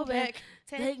 Let's go back.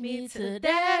 Take me to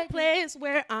that place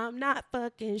where I'm not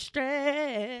fucking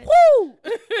stressed. Woo!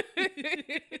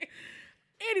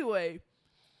 Anyway,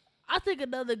 I think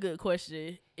another good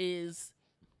question is,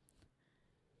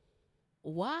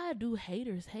 why do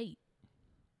haters hate?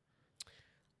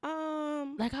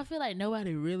 Like, I feel like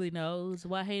nobody really knows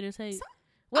why haters hate.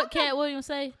 What Cat Williams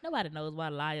say? Nobody knows why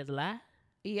liars lie.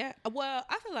 Yeah, well,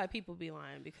 I feel like people be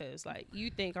lying because, like, you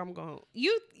think I'm going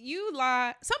you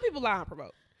lie. Some people lie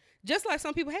unprovoked, just like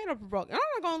some people hate unprovoked. And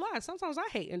I'm not gonna lie. Sometimes I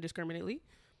hate indiscriminately.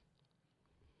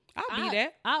 I'll be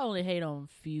that. I only hate on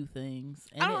few things.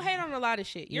 I don't hate on a lot of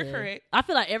shit. You're correct. I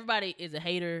feel like everybody is a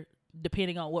hater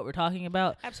depending on what we're talking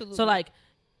about. Absolutely. So like,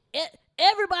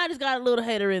 everybody's got a little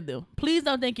hater in them. Please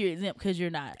don't think you're exempt because you're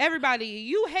not. Everybody,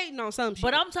 you hating on some shit.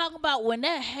 But I'm talking about when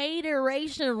that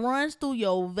hateration runs through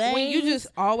your veins. When you just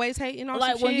always hating on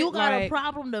like some when shit, you got a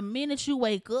problem the minute you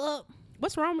wake up.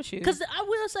 What's wrong with you? Because I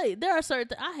will say there are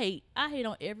certain I hate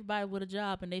on everybody with a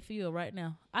job and they feel right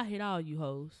now. I hate all you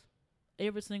hoes.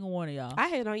 Every single one of y'all. I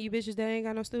hate on you bitches that ain't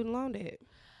got no student loan debt.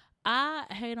 I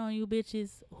hate on you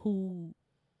bitches who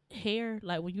hair,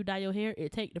 like when you dye your hair,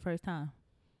 it take the first time.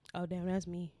 Oh, damn, that's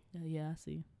me. Yeah, I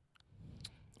see.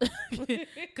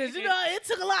 Because, you know, it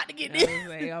took a lot to get this.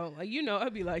 You know,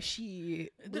 I'd be like,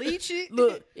 shit. Bleach it.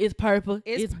 Look, it's purple.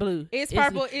 It's blue. It's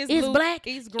purple. It's blue. It's black.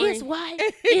 It's green. It's white.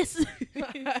 It's...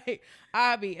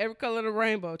 I be every color of the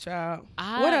rainbow, child.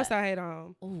 What else I hate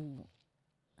on? Ooh.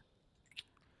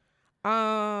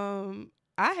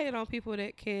 I hate on people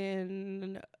that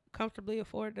can comfortably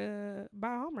afford to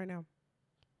buy a home right now.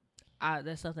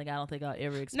 That's something I don't think I'll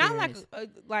ever experience. Not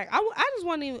like I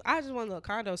just want a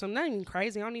condo. So I'm not even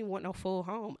crazy. I don't even want no full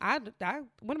home.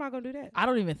 When am I gonna do that? I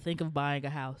don't even think of buying a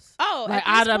house. Oh, like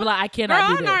I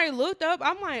cannot do that. I already looked up.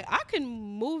 I'm like, I can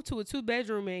move to a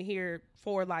 2-bedroom in here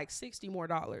for like $60 more.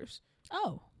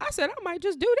 Oh, I said I might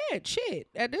just do that shit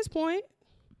at this point.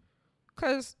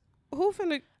 Cause who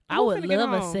finna? I would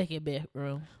love a second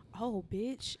bedroom. Oh,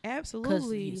 bitch,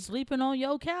 absolutely. Cause sleeping on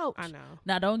your couch. I know.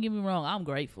 Now, don't get me wrong. I'm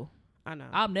grateful. I know.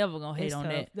 I'm never gonna hate on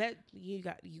tough. that. You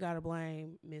gotta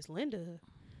blame Miss Linda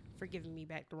for giving me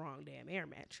back the wrong damn air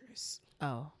mattress.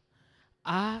 Oh,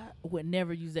 I would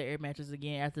never use that air mattress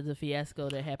again after the fiasco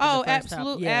that happened. Oh, the first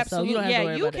absolutely, time. Yeah, absolutely. So you don't have to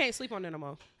worry about can't sleep on that no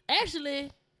more. Actually,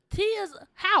 Tia's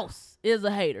house is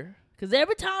a hater. Cause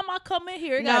every time I come in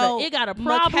here, it got a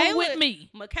problem with me.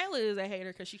 Michaela is a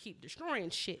hater because she keep destroying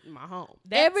shit in my home.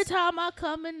 Every time I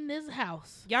come in this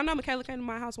house, y'all know Michaela came to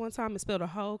my house one time and spilled a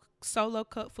whole solo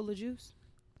cup full of juice.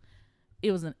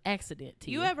 It was an accident.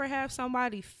 Tia. You ever have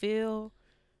somebody fill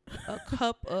a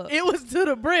cup up? It was to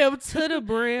the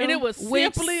brim, and it was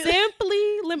simply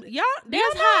y'all. Do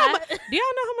y'all know how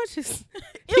much is?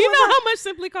 How much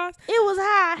Simply costs? It was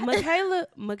high.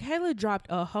 Michaela dropped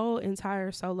a whole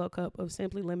entire solo cup of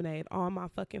Simply lemonade on my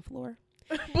fucking floor.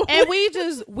 And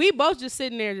we both just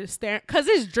sitting there just staring because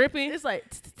it's dripping.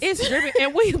 It's dripping,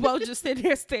 and we both just sitting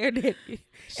there staring at it.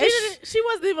 She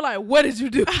wasn't even like, "What did you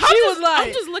do?"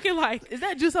 I'm just looking like, "Is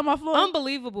that juice on my floor?"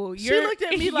 Unbelievable. She looked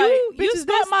at me like, "Bitch, is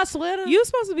that my sweater?" You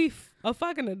supposed to be a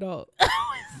fucking adult.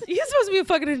 You supposed to be a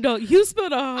fucking adult. You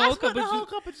spilled a whole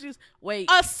cup of juice. Wait,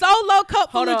 a solo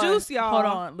cup full of juice, y'all. Hold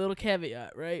on, little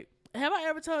caveat, right? Have I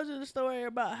ever told you the story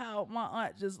about how my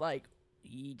aunt just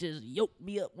yoked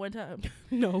me up one time?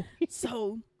 No.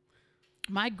 So,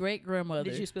 my great-grandmother...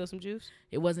 Did you spill some juice?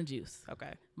 It wasn't juice.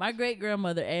 Okay. My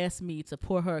great-grandmother asked me to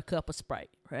pour her a cup of Sprite,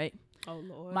 right? Oh,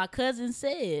 Lord. My cousin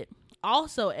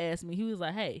also asked me, he was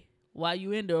like, "Hey, while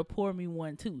you in there, pour me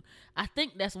one too." I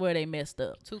think that's where they messed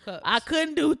up. 2 cups. I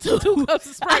couldn't do 2. 2 cups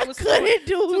of Sprite was 2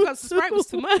 cups of Sprite was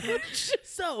too much.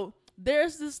 So...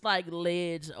 there's this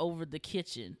ledge over the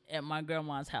kitchen at my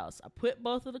grandma's house. I put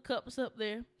both of the cups up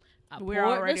there. We're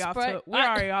already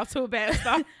off to a bad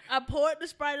start. I poured the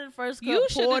Sprite in the first cup. You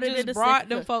should have just brought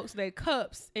them cup. Folks their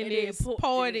cups and then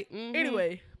poured it. Mm-hmm.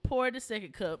 Anyway, poured the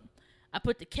second cup. I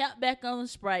put the cap back on the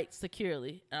Sprite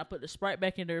securely, and I put the Sprite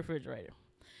back in the refrigerator.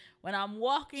 When I'm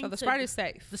walking, so the Sprite is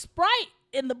safe. The Sprite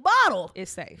in the bottle is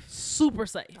safe, super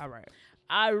safe. All right.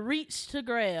 I reached to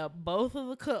grab both of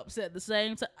the cups at the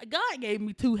same time. God gave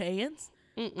me 2 hands.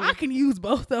 I can use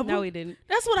both of them. No, he didn't.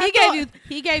 That's what I thought.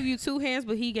 He gave you 2 hands,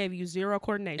 but he gave you 0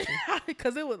 coordination.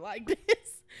 Because it was like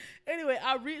this. Anyway,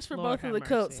 I reached for both of the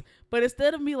cups. But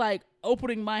instead of me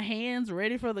opening my hands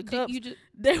ready for the cups,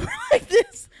 they were like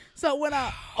this. So when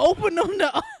I opened them,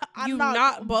 I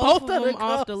knocked both of them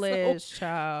off the ledge,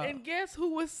 child. And guess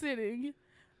who was sitting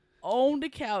on the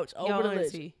couch over the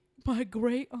ledge? My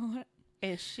great aunt.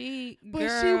 And she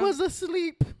was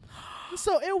asleep.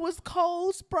 So it was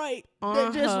cold Sprite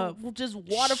that just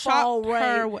waterfall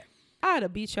rain. I'd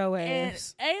have beat your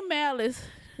ass. And Malice,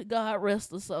 God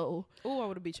rest her soul. Oh, I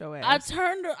would have beat your ass. I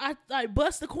turned her. I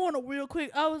bust the corner real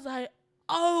quick. I was like,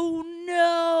 "Oh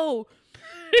no!"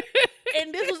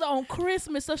 And this was on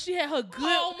Christmas, so she had her good.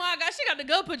 Oh my God, she got the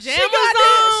good pajamas She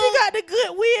got the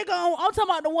good wig on. I'm talking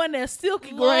about the one that's silky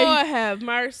gray. Lord have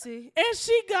mercy. And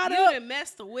she got up. You done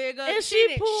messed the wig up. And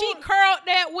she curled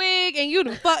that wig, and you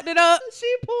done fucked it up.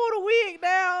 She pulled the wig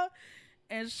down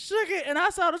and shook it, and I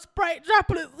saw the Sprite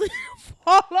droplets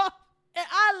fall off and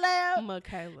I laughed.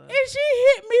 Michaela. And she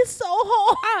hit me so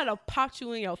hard. I'd have popped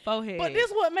you in your forehead. But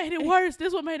this what made it worse.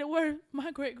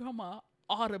 My great grandma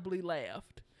audibly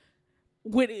laughed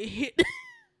when it hit.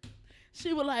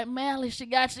 She was like, Mally, she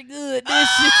got you good, didn't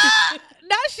she?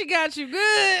 Now she got you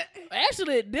good.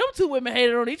 Actually, them two women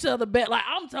hated on each other back. Like,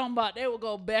 I'm talking about they would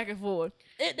go back and forth.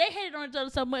 They hated on each other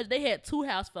so much, they had 2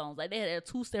 house phones. Like, they had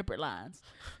 2 separate lines.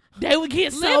 They would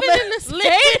get so Living mad. in the same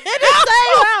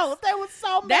house. They were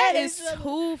so mad. That at is each other.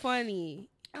 too funny.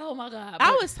 Oh, my God.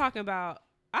 I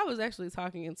was actually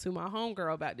talking to my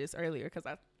homegirl about this earlier because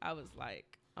I was like,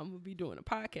 I'm going to be doing a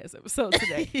podcast episode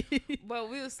today. But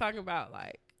we was talking about,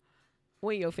 like,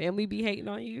 when your family be hating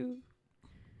on you.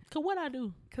 Cause what I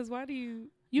do? Cause why do you?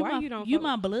 You why my, you don't? You fuck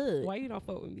my with, blood. Why you don't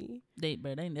fuck with me? They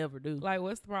never do. Like,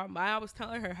 what's the problem? I was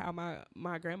telling her how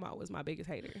my grandma was my biggest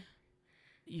hater.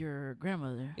 Your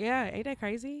grandmother. Yeah, ain't that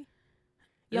crazy?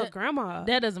 Your grandma.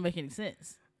 That doesn't make any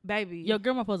sense, baby. Your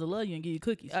grandma supposed to love you and give you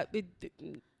cookies.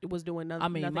 It was doing nothing. I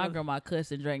mean, my grandma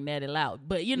cussed and drank Natty Loud,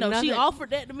 but you know nothing. she offered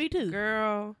that to me too.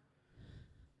 Girl,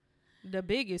 the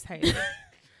biggest hater.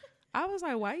 I was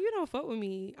like, why you don't fuck with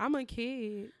me? I'm a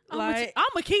kid. I'm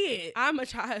a kid. I'm a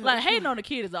child. Like, hating on the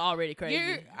kid is already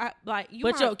crazy.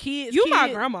 Your kids. You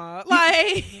my grandma.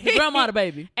 Like, your grandma the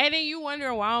baby. And then you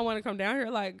wondering why I don't want to come down here.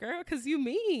 Like, girl, because you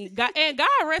mean. God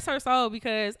rest her soul,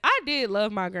 because I did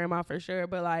love my grandma for sure.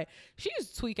 But, like, she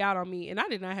used to tweak out on me, and I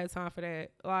did not have time for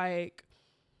that. Like,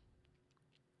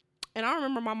 and I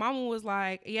remember my mama was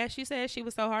like, yeah, she said she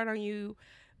was so hard on you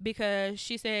because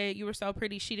she said you were so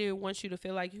pretty. She didn't want you to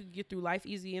feel like you could get through life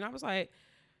easy. And I was like,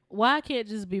 why I can't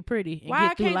just be pretty and why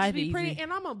get through life just be easy? pretty?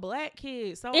 And I'm a black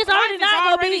kid, so it's already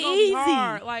not gonna be easy.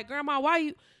 Hard. Like, grandma,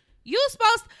 why you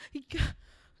supposed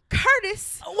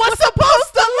Curtis was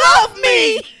supposed to love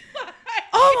me?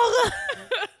 Oh my God.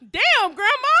 Damn,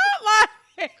 grandma, like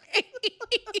it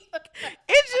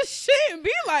just shouldn't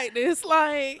be like this.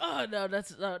 Like, oh no,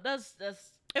 that's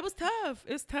it was tough.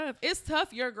 It's tough. It's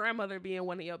tough your grandmother being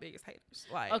one of your biggest haters.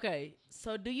 Like, okay,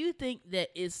 so do you think that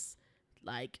it's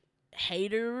like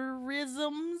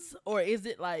haterisms, or is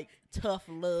it like tough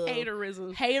love?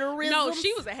 Haterism. No,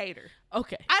 she was a hater.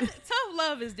 Okay. Tough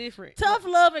love is different. Tough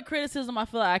love and criticism I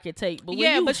feel like I could take. But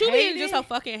but you being just a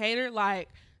fucking hater, like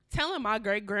telling my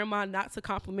great grandma not to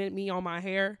compliment me on my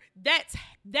hair, that's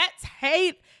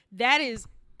hate. That is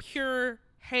pure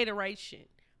hateration.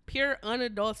 Pure,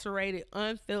 unadulterated,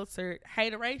 unfiltered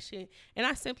hateration. And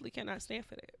I simply cannot stand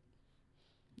for that.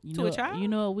 A child? You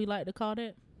know what we like to call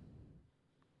that?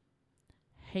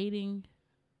 Hating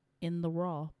in the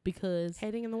raw. Because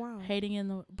hating in the wild.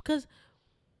 Because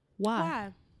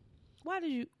why? Why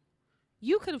did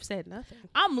you could have said nothing.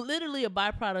 I'm literally a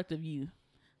byproduct of you.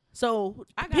 So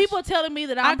people telling me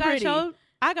that I'm pretty.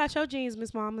 I got your genes,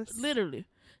 Miss Mamas. Literally.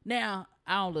 Now,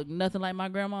 I don't look nothing like my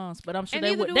grandma's, but I'm sure and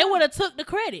they would have took the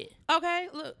credit. Okay,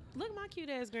 look my cute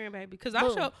ass grandbaby, because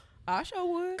I sure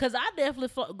would. Because I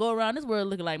definitely go around this world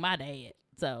looking like my dad.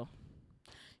 So,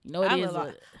 you know, I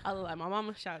look like my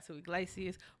mama. Shout out to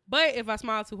Iglesias. But if I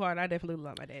smile too hard, I definitely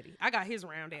look like my daddy. I got his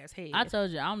round ass head. I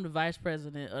told you, I'm the vice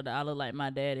president of the I Look Like My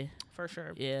Daddy. For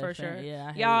sure. Yeah, for sure.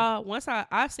 Yeah, y'all, once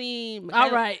I seen Michaela,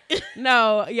 all right.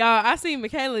 No, y'all, I seen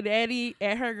Michaela daddy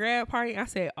at her grad party. I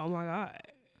said, oh my God,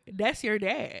 that's your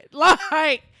dad.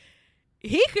 Like,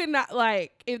 he could not,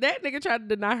 like, if that nigga tried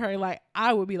to deny her, like,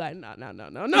 I would be like, no,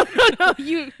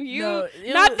 you no,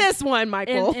 not this one,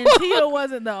 Michael. And Tia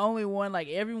wasn't the only one. Like,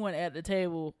 everyone at the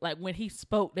table, like, when he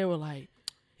spoke, they were like,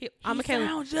 he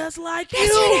sounds just like you.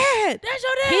 That's your dad. That's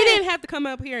your dad. He didn't have to come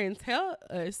up here and tell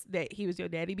us that he was your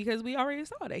daddy, because we already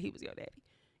saw that he was your daddy.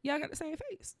 Y'all got the same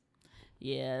face.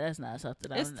 Yeah, that's not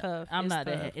something. It's tough. I'm not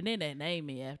that. And then they named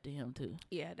me after him too.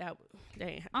 Yeah, they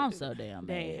ain't have to I'm so damn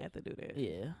They mad. ain't have to do that.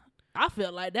 Yeah. I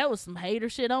felt like that was some hater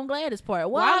shit on Gladys' part.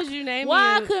 Why would you name me?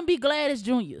 Why I couldn't be Gladys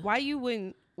Jr.? Why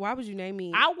would you name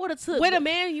me? I would have took with a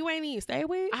man you ain't even stay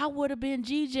with. I would have been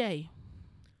GJ.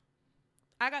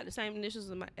 I got the same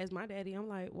initials as my daddy. I'm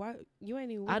like, why you ain't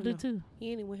even with I him do no. too.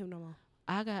 He ain't even with him no more.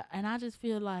 I just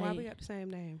feel like why we got the same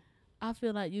name? I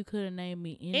feel like you could have named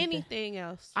me anything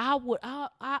else. I would.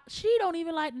 She don't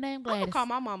even like the name Gladys. I'm gonna call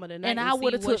my mama tonight, and I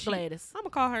would have took Gladys. I'm gonna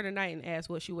call her tonight and ask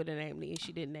what she would have named me, and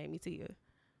she didn't name me Tia.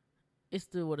 It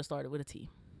still would have started with a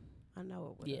T. I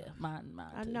know it would. Yeah, mine.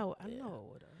 I know it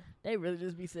would have. They really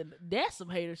just be saying that's some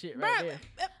hater shit right there.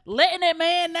 Letting that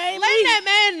man name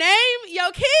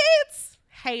your kids.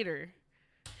 Hater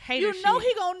you shit. know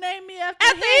he gonna name me after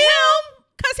him.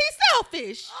 Cause he's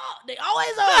selfish. Oh, they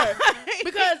always are.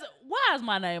 Because why is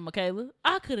my name Michaela?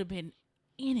 I could have been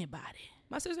anybody.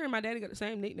 My sister and my daddy got the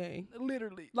same nickname.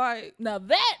 Literally. Like, now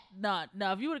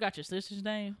if you would have got your sister's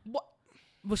name, what?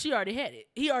 Well, she already had it.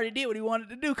 He already did what he wanted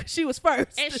to do because she was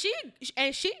first.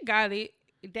 And she got it.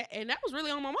 And that was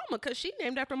really on my mama because she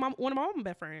named after one of my mama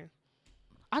best friends.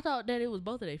 I thought that it was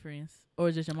both of their friends. Or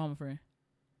is just your mama friend?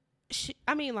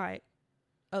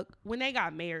 When they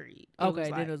got married. Okay,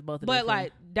 then it was both of them. But,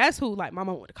 like, that's who, like, my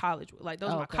mama went to college with. Like,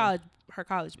 those were okay. her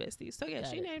college besties. So, yeah,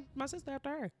 Got she it. named my sister after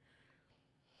her.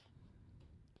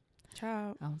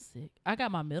 Child. I'm sick. I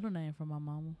got my middle name from my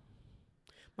mama.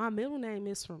 My middle name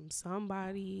is from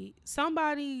somebody,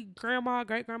 grandma,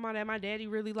 great-grandma that my daddy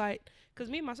really liked. Because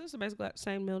me and my sister basically got the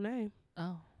same middle name.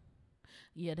 Oh.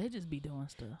 Yeah, they just be doing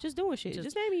stuff. Just doing shit.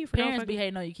 Just naming you. Parents be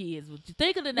hating on your kids.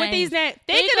 Think of the names. With these names.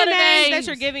 Think of the names that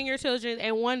you're giving your children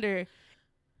and wonder,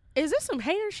 is this some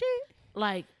hater shit?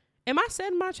 Like, am I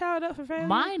setting my child up for failure?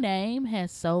 my name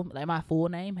has my full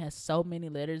name has so many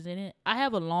letters in it. I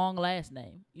have a long last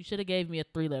name. You should have gave me a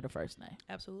 3-letter first name.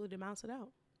 Absolutely mounts it out.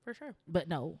 For sure. But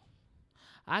no.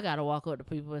 I got to walk up to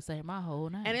people and say my whole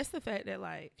name. And it's the fact that,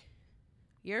 like,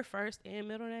 your first and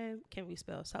middle name can be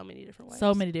spelled so many different ways.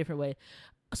 So many different ways.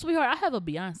 Sweetheart, I have a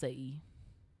Beyonce E.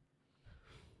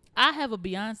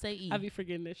 I be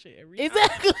forgetting this shit every time.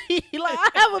 Exactly. Like, I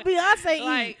have a Beyonce E.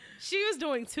 Like, she was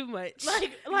doing too much.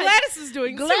 Like Gladys is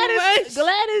doing too much.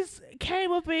 Gladys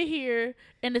came up in here,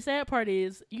 and the sad part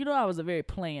is, I was a very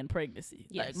planned pregnancy.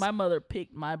 Yes. Like, my mother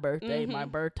picked my birthday, my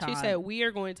birth time. She said, we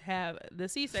are going to have the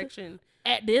C-section.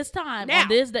 At this time, now. on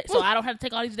this day, so I don't have to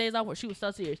take all these days off. She was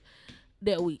so serious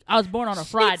that week. I was born on a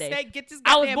Friday. Said,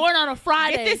 I was born on a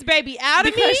Friday. Get this baby out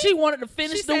of me. Because she wanted to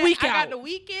finish the week out. I got the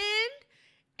weekend,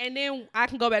 and then I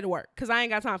can go back to work because I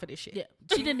ain't got time for this shit. Yeah,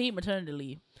 she didn't need maternity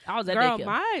leave. I was at Girl, daycare.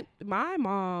 my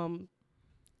mom,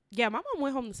 my mom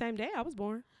went home the same day I was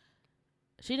born.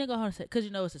 She didn't go home because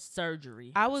it's a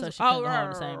surgery. I was so she couldn't go home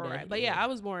the same day. Right. But yeah, I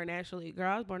was born actually.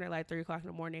 Girl, I was born at like 3:00 in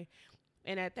the morning,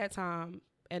 and at that time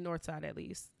at Northside at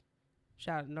least.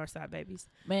 Shout out to Northside babies.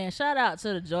 Man, shout out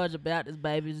to the Georgia Baptist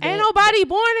babies. Ain't nobody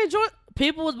born in Georgia.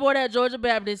 People was born at Georgia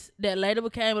Baptist that later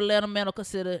became Atlanta Medical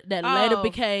Center that later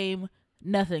became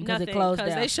nothing because it closed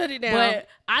down. They shut it down. But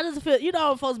I just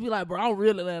feel, folks be like, bro, I'm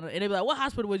real Atlanta. And they be like, what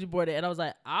hospital was you born at? And I was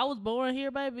like, I was born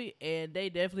here, baby. And they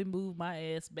definitely moved my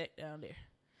ass back down there.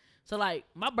 So, like,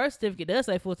 my birth certificate does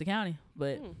say Fulton County,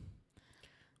 but...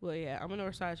 Well, yeah, I'm a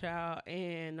Northside child.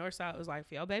 And Northside was like,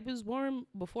 if your baby was born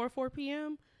before 4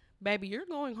 p.m., baby, you're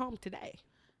going home today.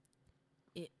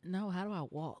 No, how do I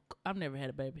walk? I've never had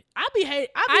a baby. I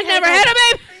never had a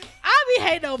baby. I be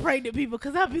hating on pregnant people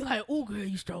because I be like, oh, girl,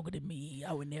 you stronger than me.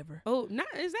 I would never. Oh,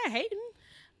 is that hating?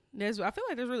 I feel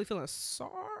like there's really feeling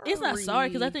sorry. It's not sorry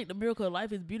because I think the miracle of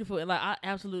life is beautiful. And, like, I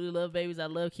absolutely love babies. I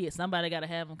love kids. Somebody got to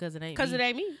have them because it ain't me. Because it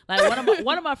ain't me. Like,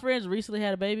 one of my friends recently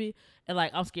had a baby, and,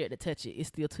 like, I'm scared to touch it. It's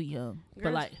still too young.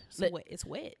 Girl, but, like, it's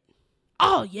wet.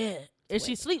 Oh, yeah. And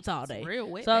she sleeps all day. It's real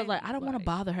wet, so I was like, I don't want to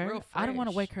bother her. I don't want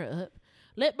to wake her up.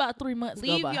 Let about 3 months go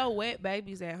by. Leave your wet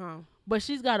babies at home. But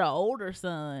she's got an older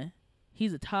son.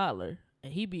 He's a toddler.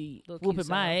 And he be whooping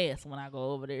my ass when I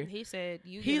go over there. He said,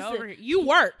 get over here. You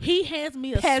work. He hands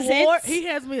me a sword. He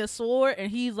hands me a sword,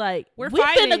 and he's like, we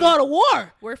finna go to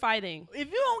war. We're fighting.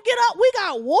 If you don't get up, we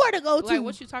got war to go to. Like,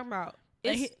 what you talking about?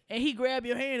 And he grab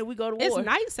your hand, and we go to war. It's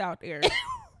nice out there.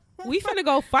 We finna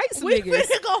go fight some niggas. We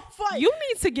finna go fight. You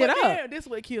need to get up. Damn, this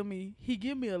what kill me. He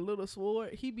give me a little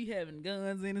sword. He be having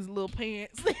guns in his little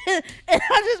pants. And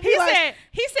I just be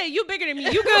he said, you bigger than me.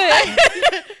 You good.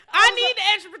 I need the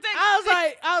extra protection.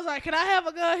 I was like, can I have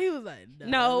a gun? He was like,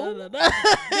 no.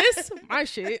 This my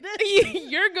shit.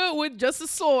 You're good with just a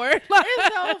sword.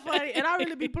 It's so funny. And I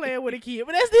really be playing with a kid.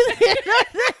 But that's this.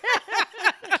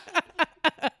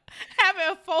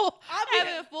 having full.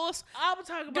 I'm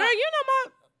talking about. Girl,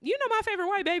 you know my favorite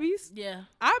white babies. Yeah.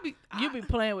 You be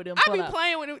playing with them. I be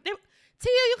playing with them.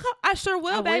 Tia, you come. I sure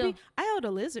will, baby. Will. I held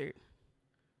a lizard.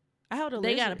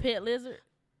 They got a pet lizard?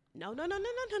 No.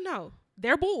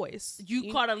 They're boys.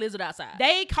 You caught a lizard outside.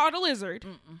 They caught a lizard.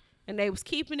 And they was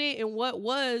keeping it in what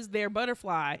was their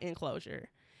butterfly enclosure.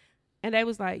 And they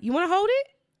was like, you want to hold it?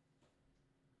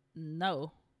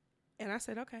 No. And I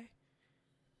said, okay.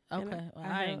 Okay,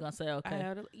 I ain't gonna say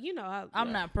okay.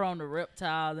 I'm not prone to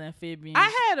reptiles, amphibians.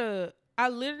 I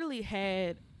literally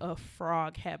had a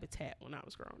frog habitat when I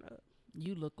was growing up.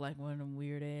 You look like one of them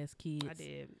weird ass kids. I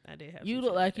did have. You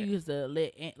look like you used to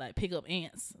pick up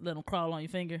ants, let them crawl on your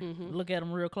finger, look at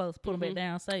them real close, put them back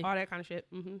down, safe. All that kind of shit.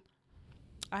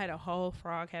 I had a whole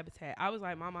frog habitat. I was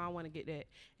like, Mama, I want to get that,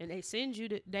 and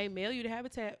they mail you the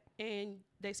habitat, and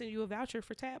they send you a voucher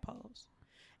for tadpoles.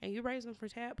 And you raise them for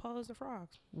tadpoles or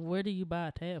frogs. Where do you buy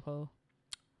a tadpole?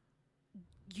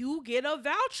 You get a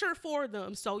voucher for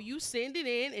them. So you send it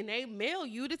in and they mail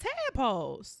you the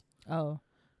tadpoles. Oh.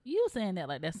 You saying that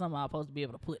like that's something I'm supposed to be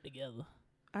able to put together.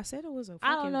 I said it was a fucking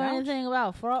I don't know anything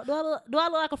about frog. Do I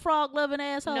look like a frog loving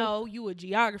asshole? No, you a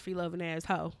geography loving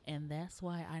asshole. And that's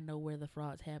why I know where the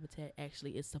frog's habitat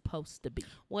actually is supposed to be.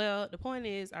 Well, the point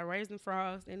is, I raised them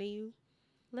frogs and then you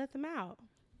let them out.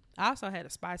 I also had a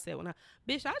spy set when I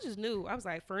just knew. I was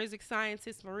like forensic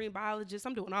scientist, marine biologist.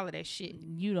 I'm doing all of that shit.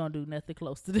 You don't do nothing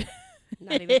close to that.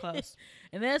 Not even close.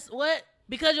 And that's what,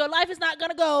 because your life is not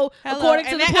going to go according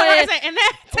to the plan. And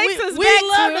that takes us we back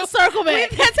love to circle back.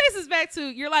 That takes us back to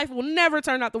your life will never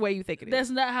turn out the way you think it is. That's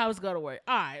not how it's going to work.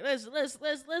 All right, let's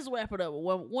wrap it up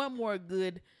with one more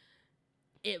good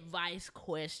advice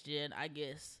question, I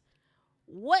guess.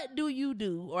 What do you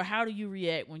do or how do you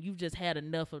react when you've just had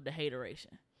enough of the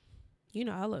hateration? You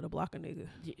know, I love to block a nigga.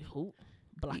 Who?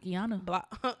 Blockiana.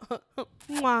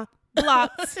 Mwah.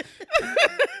 Blocked.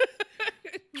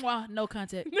 Mwah. No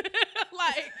contact.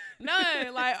 Like,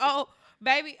 none. Like, oh,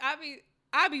 baby,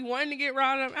 I be wanting to get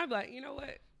riled up. I be like, you know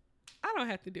what? I don't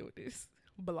have to deal with this.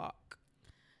 Block.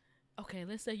 Okay,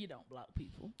 let's say you don't block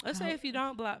people. Let's say if you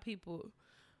don't block people,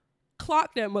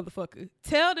 clock that motherfucker.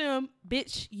 Tell them,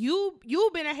 bitch,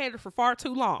 you've been a hater for far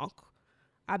too long.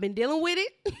 I've been dealing with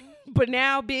it. But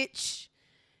now, bitch,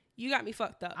 you got me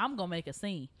fucked up. I'm going to make a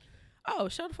scene. Oh,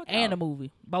 show the fuck out. And a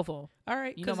movie. Both of them. All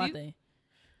right. You know my thing.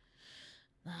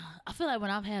 I feel like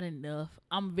when I've had enough,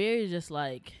 I'm very just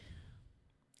like,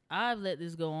 I've let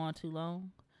this go on too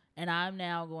long. And I'm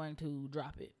now going to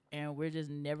drop it. And we're just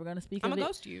never going to speak of it. I'm going to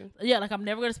ghost you. Yeah, like I'm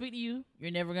never going to speak to you.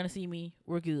 You're never going to see me.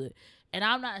 We're good. And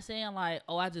I'm not saying like,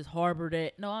 oh, I just harbor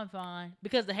that. No, I'm fine.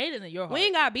 Because the hate isn't your heart. We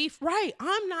ain't got beef. Right.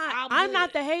 I'm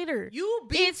not the hater. You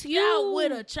beefed out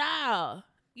with a child.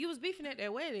 You was beefing at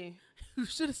that wedding. You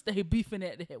should have stayed beefing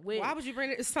at that wedding. Why would you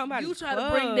bring it to somebody? You try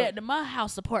to bring that to my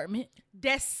house apartment.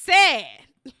 That's sad.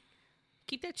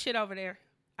 Keep that shit over there.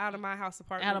 Out of my house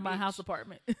apartment. Out of my house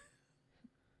apartment.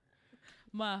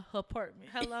 My apartment.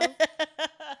 Hello.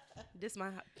 This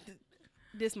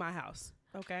my house.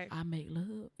 Okay. I make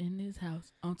love in this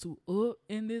house. I'm too up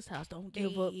in this house. Don't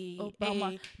give up about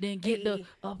my. Then get the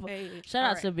up.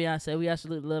 Shout out to Beyonce. We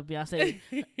absolutely love Beyonce.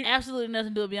 Absolutely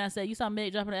nothing to do with Beyonce. You saw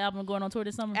Meg dropping the album and going on tour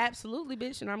this summer. Absolutely,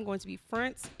 bitch. And I'm going to be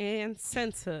front and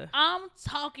center. I'm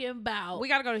talking about. We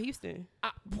gotta go to Houston.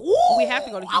 We have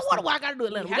to go to Houston. I gotta do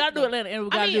Atlanta. We gotta do Atlanta and we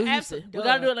gotta do Houston. We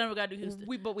gotta do Atlanta. We gotta do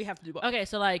Houston. But we have to do both. Okay,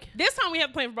 so like this time we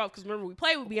have to play for both because remember we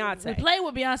played with Beyonce. We played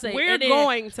with Beyonce. We're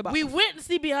going to both. We went to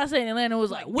see Beyonce in Atlanta and was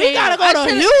like, we gotta go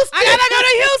to Houston. I gotta go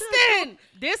to Houston.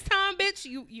 This time, bitch,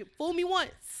 you fool me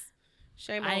once.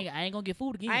 Shame on. I ain't gonna get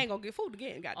food again. I ain't gonna get food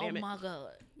again. Goddamn it. Oh my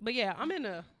god. But yeah, I'm in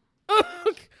a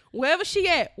wherever she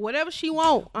at, whatever she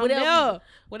want, I'm there.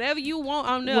 Whatever you want,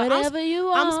 I'm there.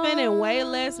 I'm spending way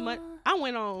less money. I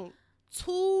went on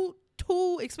two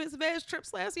expensive ass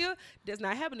trips last year. That's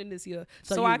not happening this year.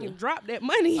 So I can drop that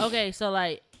money. Okay, so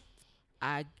like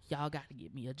y'all got to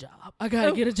get me a job. I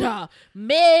gotta get a job.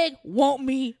 Meg want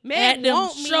me at them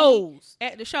shows.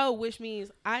 At the show, which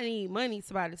means I need money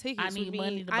to buy the tickets. I need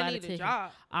money to buy the ticket.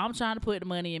 Job. I'm trying to put the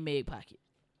money in Meg's pocket.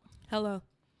 Hello.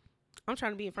 I'm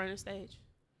trying to be in front of the stage.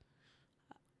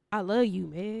 I love you,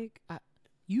 Meg. I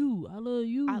love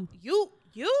you.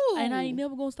 You. And I ain't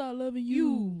never gonna stop loving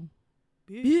you.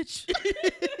 Bitch.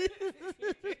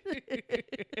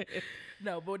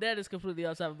 No, but that is completely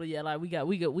outside. But yeah, like we got.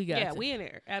 Yeah, we in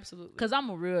there absolutely. Cause I'm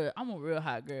a real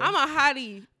hot girl. I'm a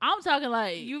hottie. I'm talking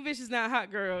like you bitches not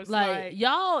hot girls. Like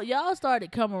y'all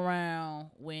started coming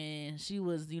around when she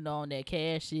was on that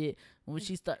cash shit. When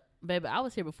she started. Baby, I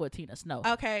was here before Tina Snow.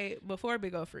 Okay, before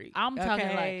Big Old Freak. I'm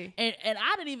talking like, and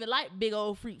I didn't even like Big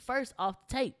Old Freak first off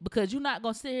the tape because you're not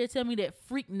gonna sit here and tell me that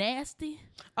Freak nasty.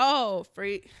 Oh,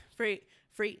 Freak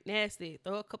nasty.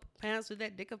 Throw a couple pounds with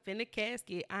that dick up in the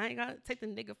casket. I ain't gonna take the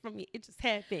nigga from you. It just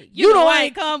happened. You know I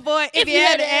ain't come for it. If you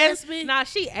had to ask me, nah,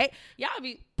 she ain't. Y'all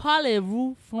be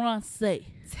parlez-vous français?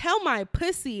 Tell my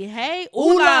pussy, hey,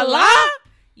 ooh la la.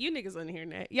 You niggas didn't hear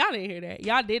that. Y'all didn't hear that.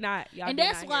 Y'all did not. And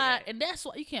that's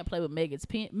why you can't play with Megan's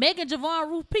pen. Megan Javon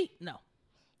Ruth Pete. No.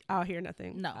 I'll hear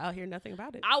nothing. No. I'll hear nothing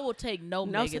about it. I will take no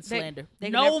Megan slander.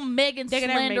 Megan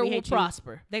slander will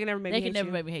prosper. They can never make me hate you. They can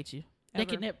never make me hate you.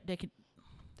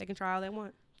 They can try all they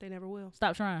want. They never will.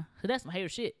 Stop trying. That's my hater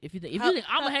shit. If you think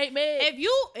I'm gonna hate Meg.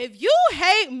 If you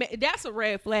hate Meg, that's a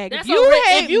red flag. If you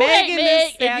hate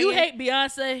Meg, if you hate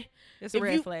Beyonce, it's a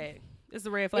red flag. It's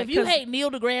a red flag. If you hate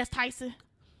Neil deGrasse Tyson,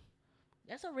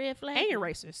 that's a red flag. And you're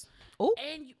racist. Oh.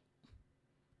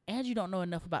 And you don't know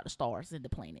enough about the stars and the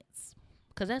planets.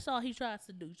 Because that's all he tries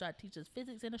to do. He tries to teach us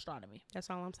physics and astronomy. That's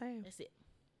all I'm saying. That's it.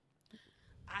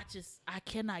 I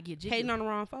cannot get jiggy. Hating on the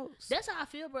wrong folks. That's how I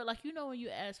feel, bro. Like, you know, when you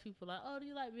ask people, like, oh, do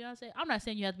you like Beyonce? I'm not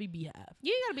saying you have to be Beehive.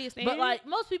 You ain't gotta be a stan. But, like,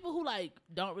 most people who, like,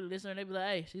 don't really listen, they be like,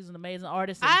 hey, she's an amazing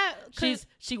artist. And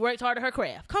she worked hard at her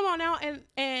craft. Come on now,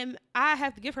 and I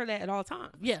have to give her that at all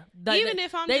times. Yeah. Even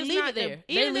if I'm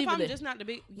just not the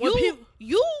big,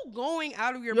 you going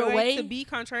out of your way to be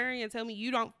contrarian and tell me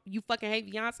you fucking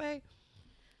hate Beyonce.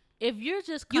 If you're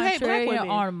just contrarian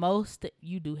on most,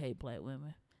 you do hate black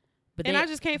women. But I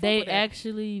just can't. They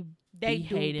actually be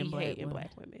hating black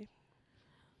women.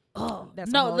 Oh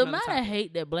no! The amount of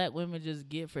hate that black women just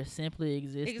get for simply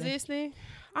existing.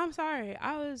 I'm sorry.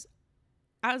 I was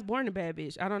born a bad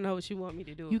bitch. I don't know what you want me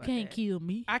to do. You can't kill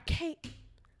me. I can't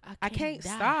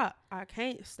stop. I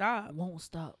can't stop. Won't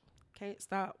stop. Can't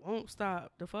stop. Won't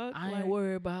stop. The fuck. I ain't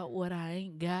worried about what I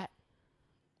ain't got.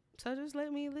 So just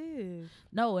let me live.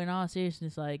 No, in all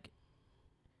seriousness, like,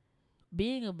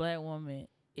 being a black woman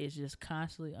is just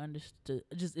constantly understood.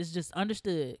 It's just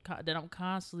understood that I'm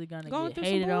constantly gonna get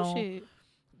hated on.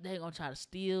 They're gonna try to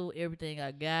steal everything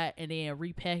I got and then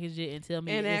repackage it and tell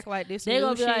me and act like this. They're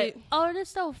gonna be shit. Like, oh, this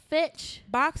so fetch.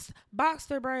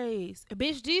 Boxer braids,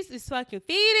 bitch. This is fucking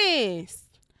fetus.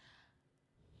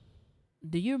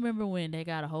 Do you remember when they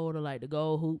got a hold of like the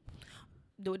gold hoop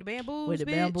with the bamboo? With the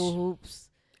bamboo hoops.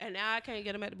 And now I can't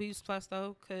get them at the Beauty Plus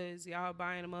though, cause y'all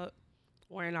buying them up,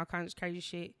 wearing all kinds of crazy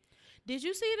shit. Did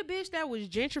you see the bitch that was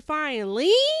gentrifying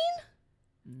lean?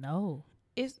 No.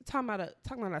 It's talking about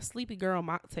a sleepy girl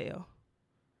mocktail.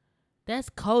 That's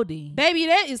codeine. Baby,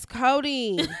 that is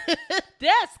codeine.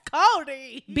 That's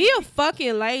codeine. Be a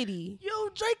fucking lady.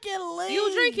 You drinking lean.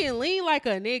 You drinking lean like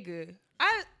a nigga.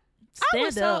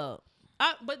 Stand up.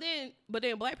 But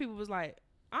then black people was like,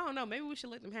 I don't know. Maybe we should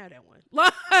let them have that one.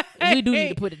 We do need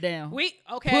to put it down.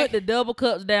 Put the double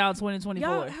cups down 2024.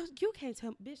 Y'all, you can't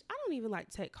tell, bitch. I don't even like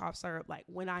take cough syrup like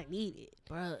when I need it.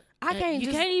 Bruh.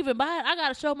 You can't even buy it. I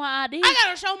got to show my ID. I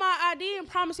got to show my ID and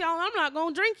promise y'all I'm not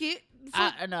going to drink it.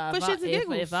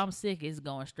 If I'm sick, it's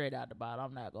going straight out the bottle.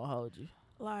 I'm not going to hold you.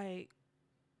 Like,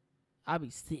 I'll be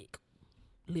sick.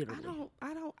 Literally.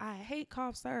 I hate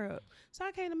cough syrup. So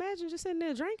I can't imagine just sitting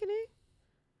there drinking it.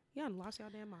 Y'all lost y'all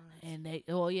damn minds. And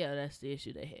that's the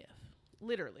issue they have.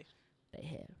 Literally. They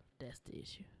have. That's the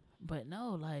issue. But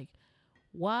no, like,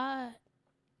 why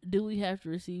do we have to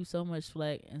receive so much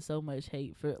flack and so much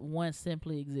hate for one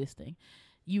simply existing?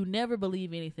 You never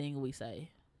believe anything we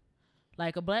say.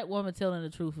 Like, a black woman telling the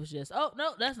truth is just, oh,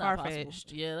 no, that's not possible.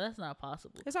 Yeah, that's not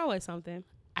possible. It's always something.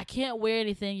 I can't wear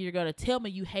anything you're going to tell me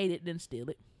you hate it, then steal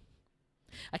it.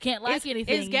 I can't like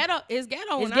anything. It's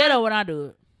ghetto when I do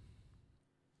it.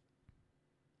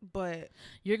 But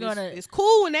it's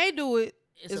cool when they do it.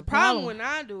 It's a problem when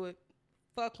I do it.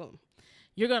 Fuck them.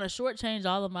 You're gonna shortchange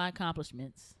all of my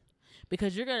accomplishments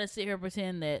because you're gonna sit here and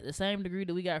pretend that the same degree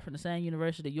that we got from the same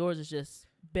university, yours is just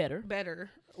better.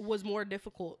 Was more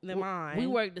difficult than mine. We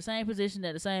work the same position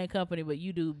at the same company, but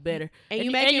you do better, and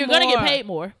you're gonna get paid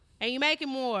more. And you making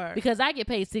more because I get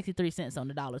paid 63 cents on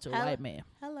the dollar to a white man.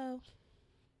 Hello.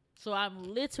 So I'm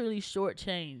literally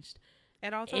shortchanged.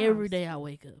 At all times. Every day I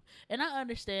wake up. And I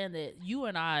understand that you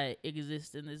and I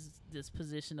exist in this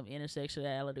position of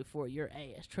intersectionality for your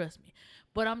ass. Trust me.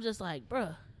 But I'm just like,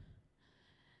 bruh,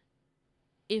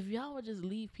 if y'all would just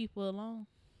leave people alone,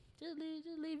 just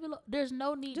leave it alone. There's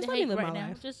no need to hate right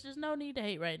now. Just no need to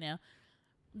hate right now.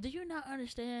 Do you not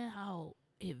understand how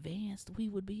advanced we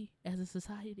would be as a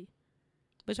society?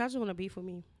 But y'all just want to beef with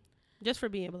me. Just for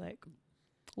being black.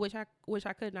 Which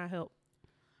I could not help.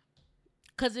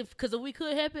 Cause if we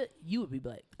could help it, you would be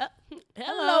black.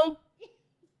 Hello.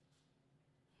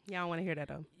 Y'all want to hear that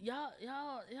though. Y'all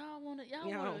want to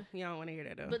hear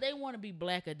that though. But they want to be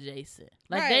black adjacent.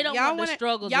 Like, right. they don't want the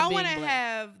struggles. Y'all want to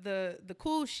have the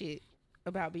cool shit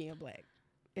about being black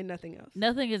and nothing else.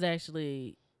 Nothing is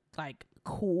actually like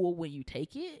cool when you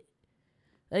take it.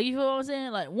 Like, you feel what I'm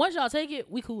saying? Like, once y'all take it,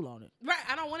 we cool on it. Right.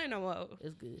 I don't want it no more.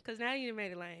 It's good. Because now you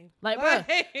made it lame. Like, bro,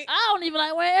 I don't even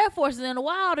like wearing Air Forces in the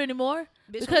wild anymore.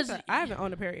 Because I haven't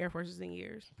owned a pair of Air Forces in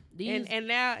years. And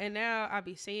now I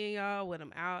be seeing y'all with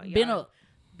them out. Y'all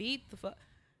beat the fuck.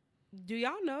 Do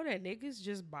y'all know that niggas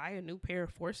just buy a new pair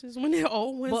of Forces when their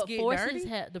old ones get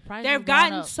dirty? The price they've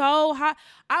gotten so high.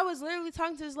 I was literally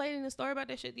talking to this lady in the store about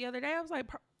that shit the other day. I was like,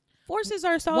 Forces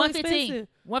are so expensive.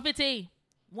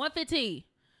 $115.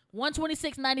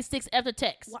 $126.96 after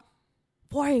tax.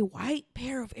 For a white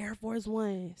pair of Air Force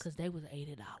Ones. Because they was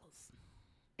 $80.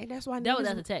 And that's why that was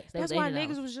after tax. That's why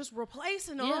niggas was just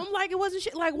replacing them. Yeah. Like it wasn't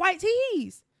shit like white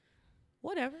tees.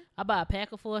 Whatever. I buy a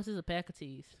pack of Forces, a pack of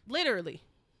tees. Literally.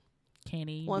 Can't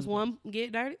even. Once one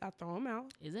get dirty, I throw them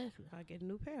out. Exactly. I get a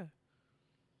new pair.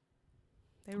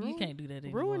 You can't do that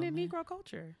anymore. Ruining Negro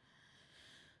culture.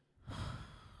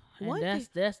 And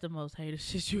that's the most hated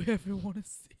shit you ever want to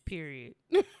see. Period.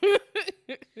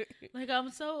 Like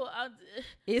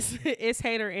it's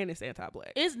hater and it's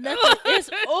anti-black. It's nothing. It's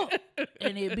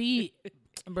and it be,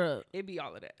 bro. It be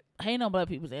all of that. Hating on black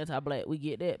people's anti-black. We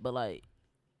get that, but like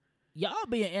y'all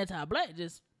being anti-black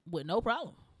just with no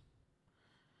problem.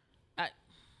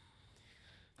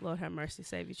 Lord have mercy,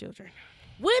 save your children.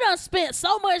 We done spent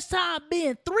so much time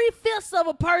being 3/5 of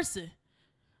a person.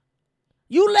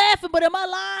 You laughing, but am I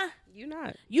lying? You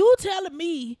not. You telling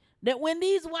me that when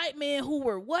these white men who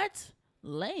were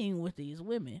laying with these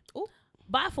women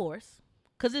by force,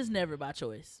 because it's never by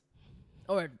choice,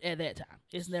 or at that time,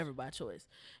 it's never by choice.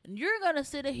 And you're going to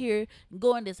sit here and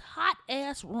go in this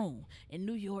hot-ass room in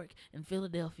New York and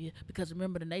Philadelphia, because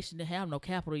remember, the nation didn't have no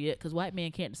capital yet, because white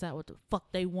men can't decide what the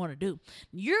fuck they want to do.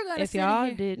 You're going to If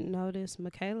y'all didn't notice,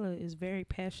 Michaela is very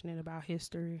passionate about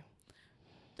history.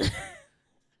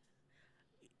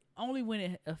 Only when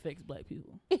it affects black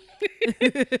people.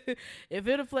 If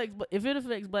it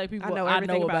affects black people, I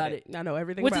know about it. I know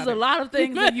everything which about is it. a lot of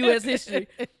things in U.S. history.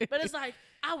 But it's like,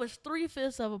 I was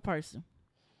 3/5 of a person.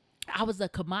 I was a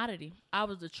commodity. I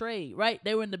was a trade, right?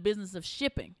 They were in the business of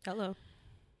shipping. Hello.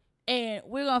 And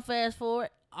we're going to fast forward,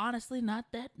 honestly,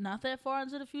 not that far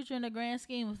into the future in the grand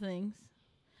scheme of things.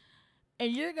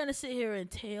 And you're going to sit here and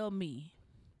tell me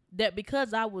that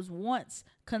because I was once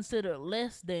considered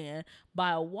less than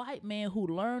by a white man who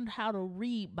learned how to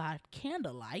read by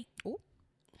candlelight,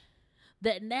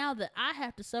 that now that I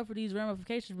have to suffer these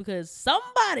ramifications because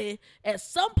somebody at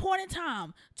some point in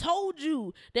time told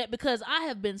you that because I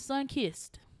have been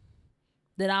sun-kissed,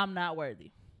 that I'm not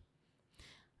worthy.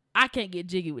 I can't get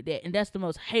jiggy with that. And that's the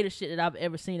most hated shit that I've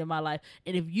ever seen in my life.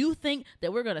 And if you think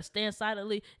that we're going to stand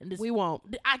silently and we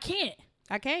won't. I can't.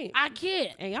 I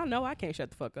can't. And y'all know I can't shut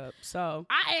the fuck up. So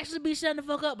I actually be shutting the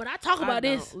fuck up, but I talk about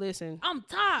this. Listen. I'm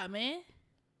tired, man.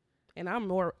 And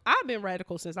I've been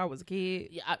radical since I was a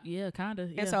kid. Yeah, kind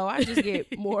of. Yeah. And so I just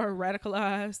get more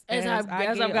radicalized as I've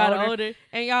gotten older.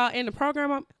 And y'all, in the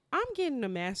program, I'm getting a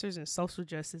master's in social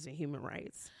justice and human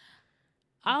rights.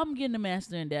 I'm getting a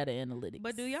master in data analytics.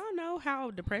 But do y'all know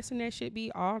how depressing that shit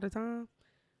be all the time?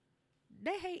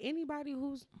 They hate anybody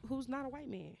who's not a white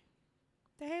man.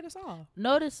 They hate us all.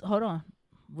 Notice, hold on.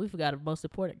 We forgot a most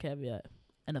important caveat.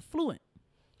 An affluent.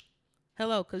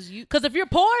 Hello, because if you're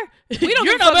poor,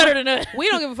 you're no better than us. We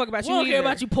don't give a fuck about you. We don't care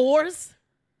about you poors.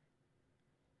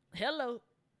 Hello.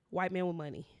 White men with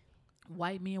money.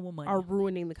 White men with money are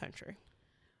ruining the country.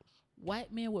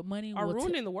 White men with money are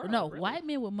ruining the world. No, really. White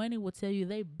men with money will tell you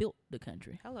they built the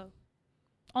country. Hello.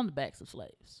 On the backs of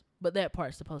slaves. But that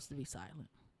part's supposed to be silent.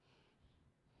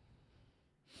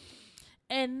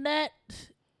 And that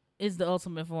is the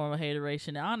ultimate form of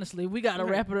hateration. And honestly, we got to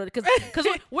wrap it up because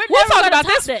we'll talk about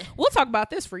this. We'll talk about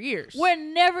this for years. We're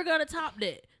never going to top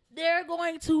that. They're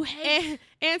going to hate.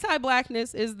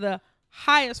 Anti-blackness is the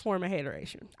highest form of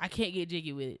hateration. I can't get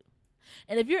jiggy with it.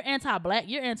 And if you're anti-black,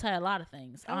 you're anti a lot of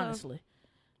things, honestly.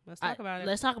 Let's talk about it.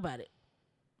 Let's talk about it.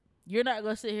 You're not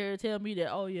gonna sit here and tell me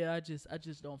that, oh yeah, I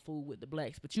just don't fool with the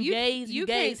blacks. But you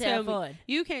gays have fun.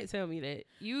 You can't tell me that.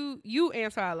 You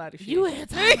anti a lot of shit. You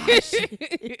anti a lot of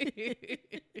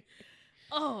shit.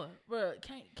 Oh, bro,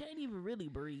 can't even really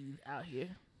breathe out here.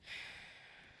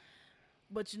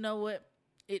 But you know what?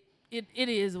 It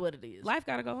is what it is. Life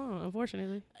gotta go on,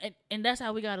 unfortunately. And that's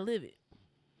how we gotta live it.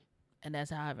 And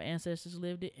that's how our ancestors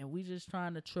lived it. And we just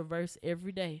trying to traverse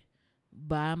every day,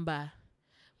 by and by,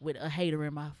 with a hater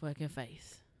in my fucking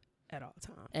face. At all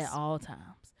times. At all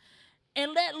times.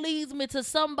 And that leads me to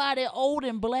somebody old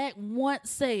and black once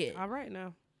said. All right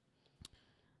now.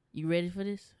 You ready for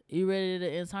this? You ready to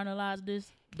internalize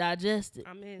this? Digest it.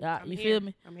 I'm in. You feel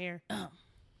me? I'm here.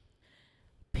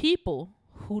 People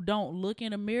who don't look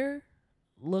in a mirror,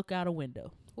 look out a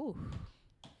window. Ooh.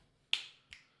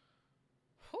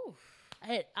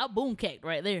 I boom caked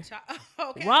right there.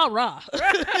 Okay. Rah rah.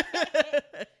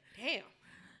 Damn.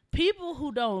 People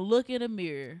who don't look in a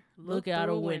mirror, look out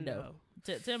a window.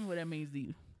 Tell me what that means to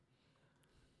you.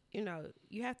 You know,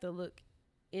 you have to look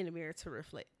in the mirror to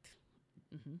reflect.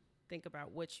 Mm-hmm. Think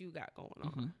about what you got going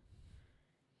on.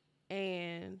 Mm-hmm.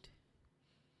 And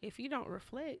if you don't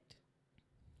reflect,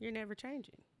 you're never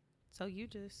changing. So you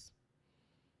just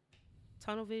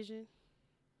tunnel vision.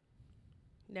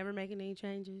 Never making any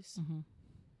changes. Mm-hmm.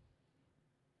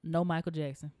 No Michael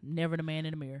Jackson. Never the man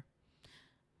in the mirror.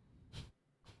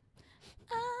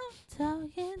 I'm talking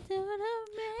to the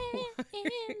man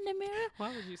in the mirror.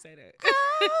 Why would you say that?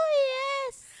 Oh,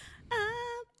 yes.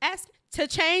 Ask to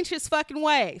change his fucking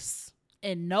ways.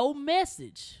 And no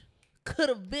message could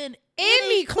have been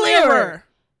any clearer.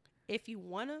 if you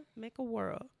want to make a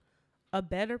world a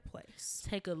better place,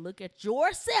 take a look at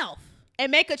yourself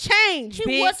and make a change. He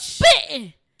bitch. was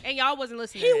spitting. And y'all wasn't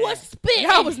listening. He was spitting.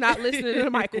 Y'all was not listening to the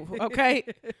Michael, okay?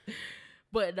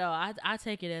 But no, I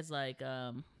take it as like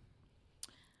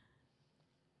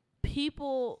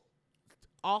people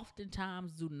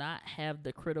oftentimes do not have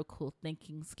the critical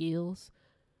thinking skills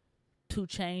to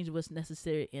change what's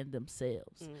necessary in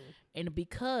themselves. And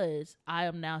because I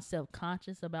am now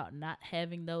self-conscious about not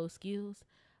having those skills,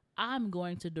 I'm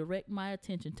going to direct my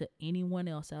attention to anyone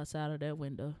else outside of that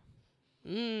window.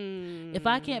 If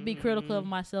I can't be critical of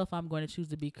myself, I'm going to choose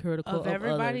to be critical of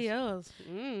everybody others. else.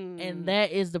 And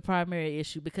that is the primary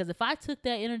issue, because if I took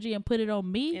that energy and put it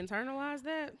on me, internalize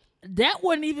that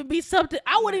wouldn't even be something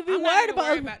I wouldn't be worried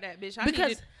about that, bitch.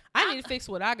 I need to fix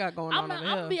what I got going on over here.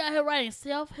 I'm gonna be out here writing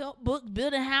self-help books,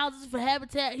 building houses for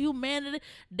Habitat Humanity.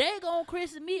 They gonna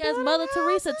christen me as Mother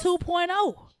Teresa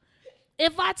 2.0.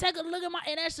 If I take a look at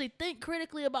and actually think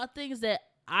critically about things that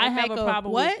I have a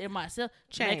problem with in myself,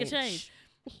 make a change.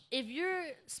 If you're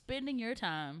spending your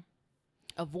time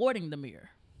avoiding the mirror,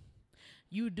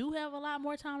 you do have a lot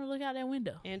more time to look out that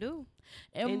window and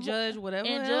judge whatever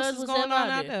else is going on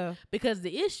out there. Because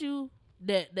the issue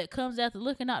that comes after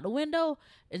looking out the window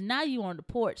is now you on the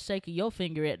porch shaking your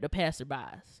finger at the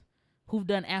passerbys who've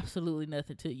done absolutely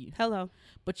nothing to you. Hello.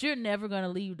 But you're never going to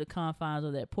leave the confines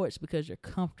of that porch because you're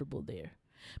comfortable there.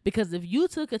 Because if you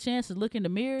took a chance to look in the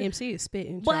mirror, MC is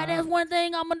spitting. But that's one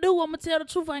thing I'm gonna do. I'm gonna tell the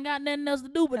truth. I ain't got nothing else to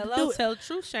do but to do it. Tell the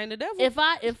truth, shame the devil. If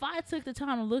I took the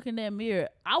time to look in that mirror,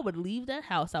 I would leave that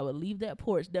house. I would leave that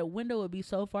porch. That window would be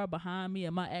so far behind me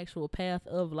in my actual path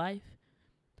of life.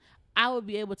 I would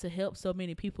be able to help so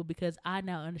many people because I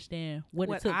now understand what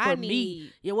it took for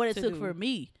me. Yeah, what it took for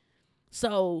me.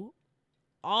 So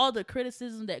all the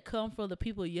criticism that come from the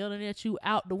people yelling at you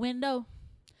out the window,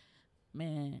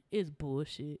 man, it's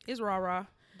bullshit. It's rah-rah.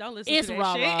 Don't listen to that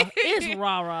rah-rah. shit. It's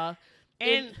rah-rah.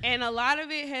 And a lot of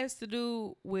it has to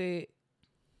do with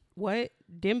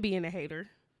them being a hater.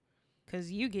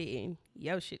 Because you getting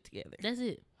your shit together. That's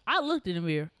it. I looked in the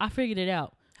mirror. I figured it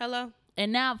out. Hello.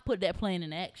 And now I've put that plan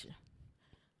in action.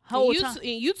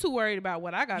 You too worried about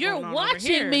what I got going on over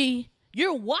here.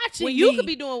 You're watching me. You could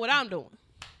be doing what I'm doing.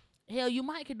 Hell, you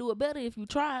might could do it better if you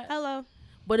tried. Hello.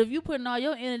 But if you putting all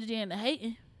your energy into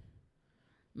hating,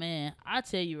 man, I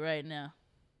tell you right now.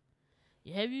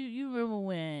 Have you remember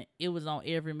when it was on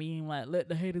every meme, like, let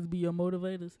the haters be your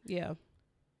motivators? Yeah.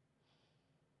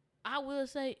 I will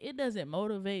say it doesn't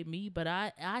motivate me, but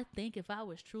I think if I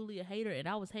was truly a hater and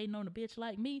I was hating on a bitch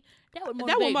like me, that would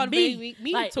motivate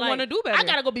me to want to do better. I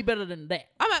gotta go be better than that.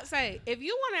 I'm about to say, if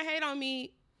you want to hate on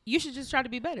me, you should just try to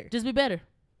be better. Just be better.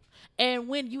 And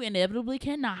when you inevitably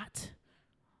cannot,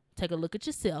 take a look at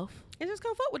yourself. And just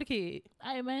come fuck with the kid.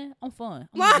 Hey, man, I'm fun.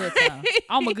 I'm a good time.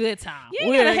 I'm a good time.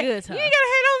 We're a good time. You ain't gotta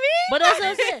hate on me. But that's what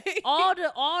I'm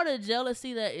saying. All the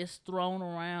jealousy that is thrown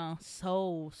around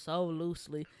so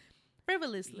loosely.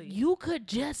 Frivolously. You could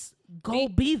just go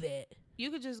be that. You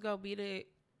could just go be that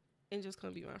and just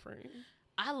come be my friend.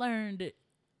 I learned it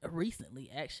recently,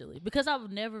 actually, because I've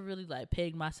never really like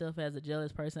pegged myself as a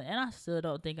jealous person, and I still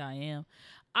don't think I am.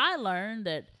 I learned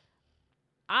that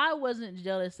I wasn't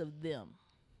jealous of them.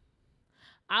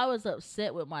 I was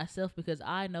upset with myself because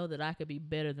I know that I could be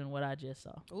better than what I just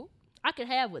saw. Ooh. I could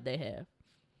have what they have.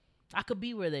 I could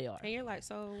be where they are. And you're like,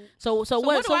 so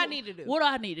what do I need to do? What do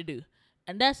I need to do?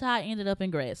 And that's how I ended up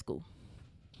in grad school.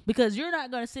 Because you're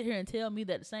not going to sit here and tell me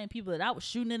that the same people that I was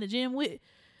shooting in the gym with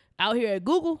out here at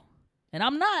Google, and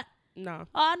I'm not. No.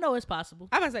 Oh, I know it's possible.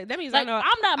 I'm going to say, that means like, I'm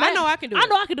not mad. I know I can do it. I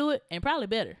know I can do it, and probably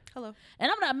better. Hello.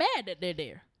 And I'm not mad that they're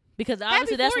there. Because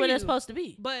obviously that's where they're supposed to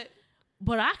be.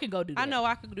 But I can go do that. I know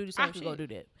I can do the same shit. I can go do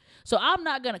that. So I'm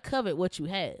not going to covet what you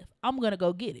have. I'm going to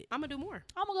go get it. I'm going to do more.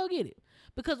 I'm going to go get it.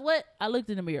 Because what? I looked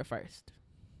in the mirror first.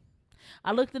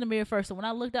 And when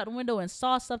I looked out the window and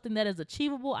saw something that is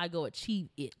achievable, I go achieve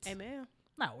it. Amen.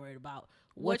 Not worried about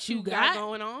what you got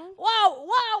going on. Wow.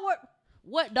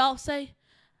 What Dolph say?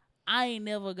 I ain't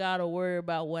never got to worry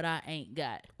about what I ain't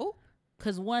got. Ooh.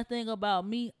 Because one thing about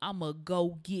me, I'm going to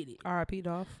go get it. R.I.P.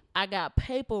 Dolph. I got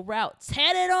paper route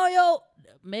tatted on your...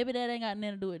 Maybe that ain't got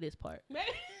nothing to do with this part.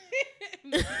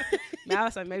 Now I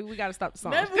was like, maybe we got to stop the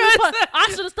song. I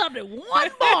should have stopped at one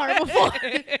bar before.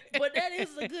 But that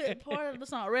is a good part of the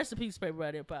song. Rest in peace, paper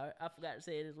route empire. I forgot to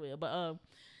say it as well. But,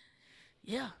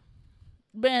 yeah.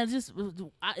 Man, just...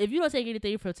 if you don't take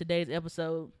anything from today's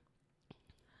episode,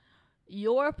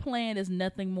 your plan is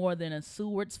nothing more than a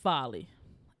Seward's folly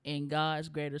in God's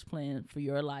greatest plan for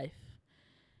your life.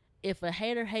 If a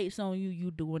hater hates on you,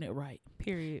 you doing it right.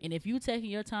 Period. And if you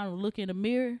taking your time to look in the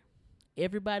mirror,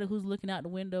 everybody who's looking out the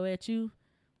window at you,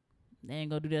 They ain't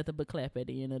gonna do nothing but clap at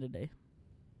the end of the day.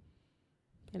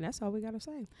 And that's all we gotta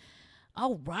say.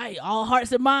 All right. All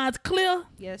hearts and minds clear?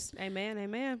 Yes. Amen.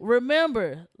 Amen.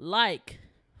 Remember, like,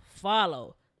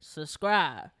 follow,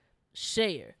 subscribe,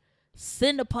 share.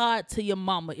 Send the pod to your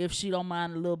mama if she don't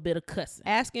mind a little bit of cussing.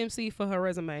 Ask MC for her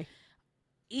resume.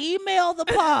 Email the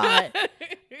pod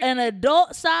an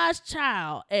adult-sized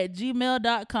child at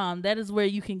gmail.com. That is where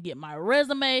you can get my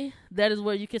resume. That is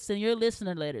where you can send your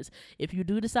listener letters. If you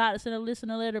do decide to send a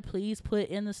listener letter, please put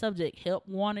in the subject help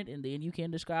wanted, and then you can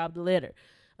describe the letter.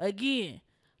 Again,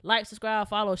 like, subscribe,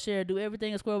 follow, share, do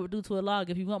everything a squirrel would do to a log.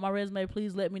 If you want my resume,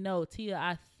 please let me know. Tia,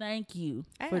 I thank you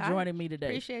for joining me today.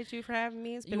 Appreciate you for having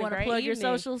me. It's been you want to plug your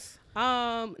socials?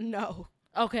 No.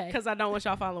 Okay. Because I don't want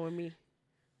y'all following me.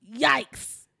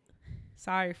 Yikes.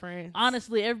 Sorry, friends.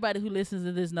 Honestly, everybody who listens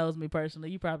to this knows me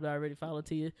personally. You probably already follow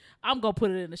Tia. I'm going to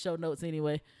put it in the show notes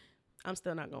anyway. I'm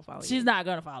still not going to follow you. She's not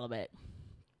going to follow back.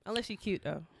 Unless you're cute,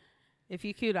 though. If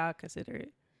you're cute, I'll consider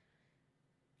it.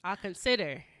 I'll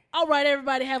consider. All right,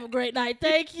 everybody. Have a great night.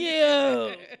 Thank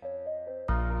you.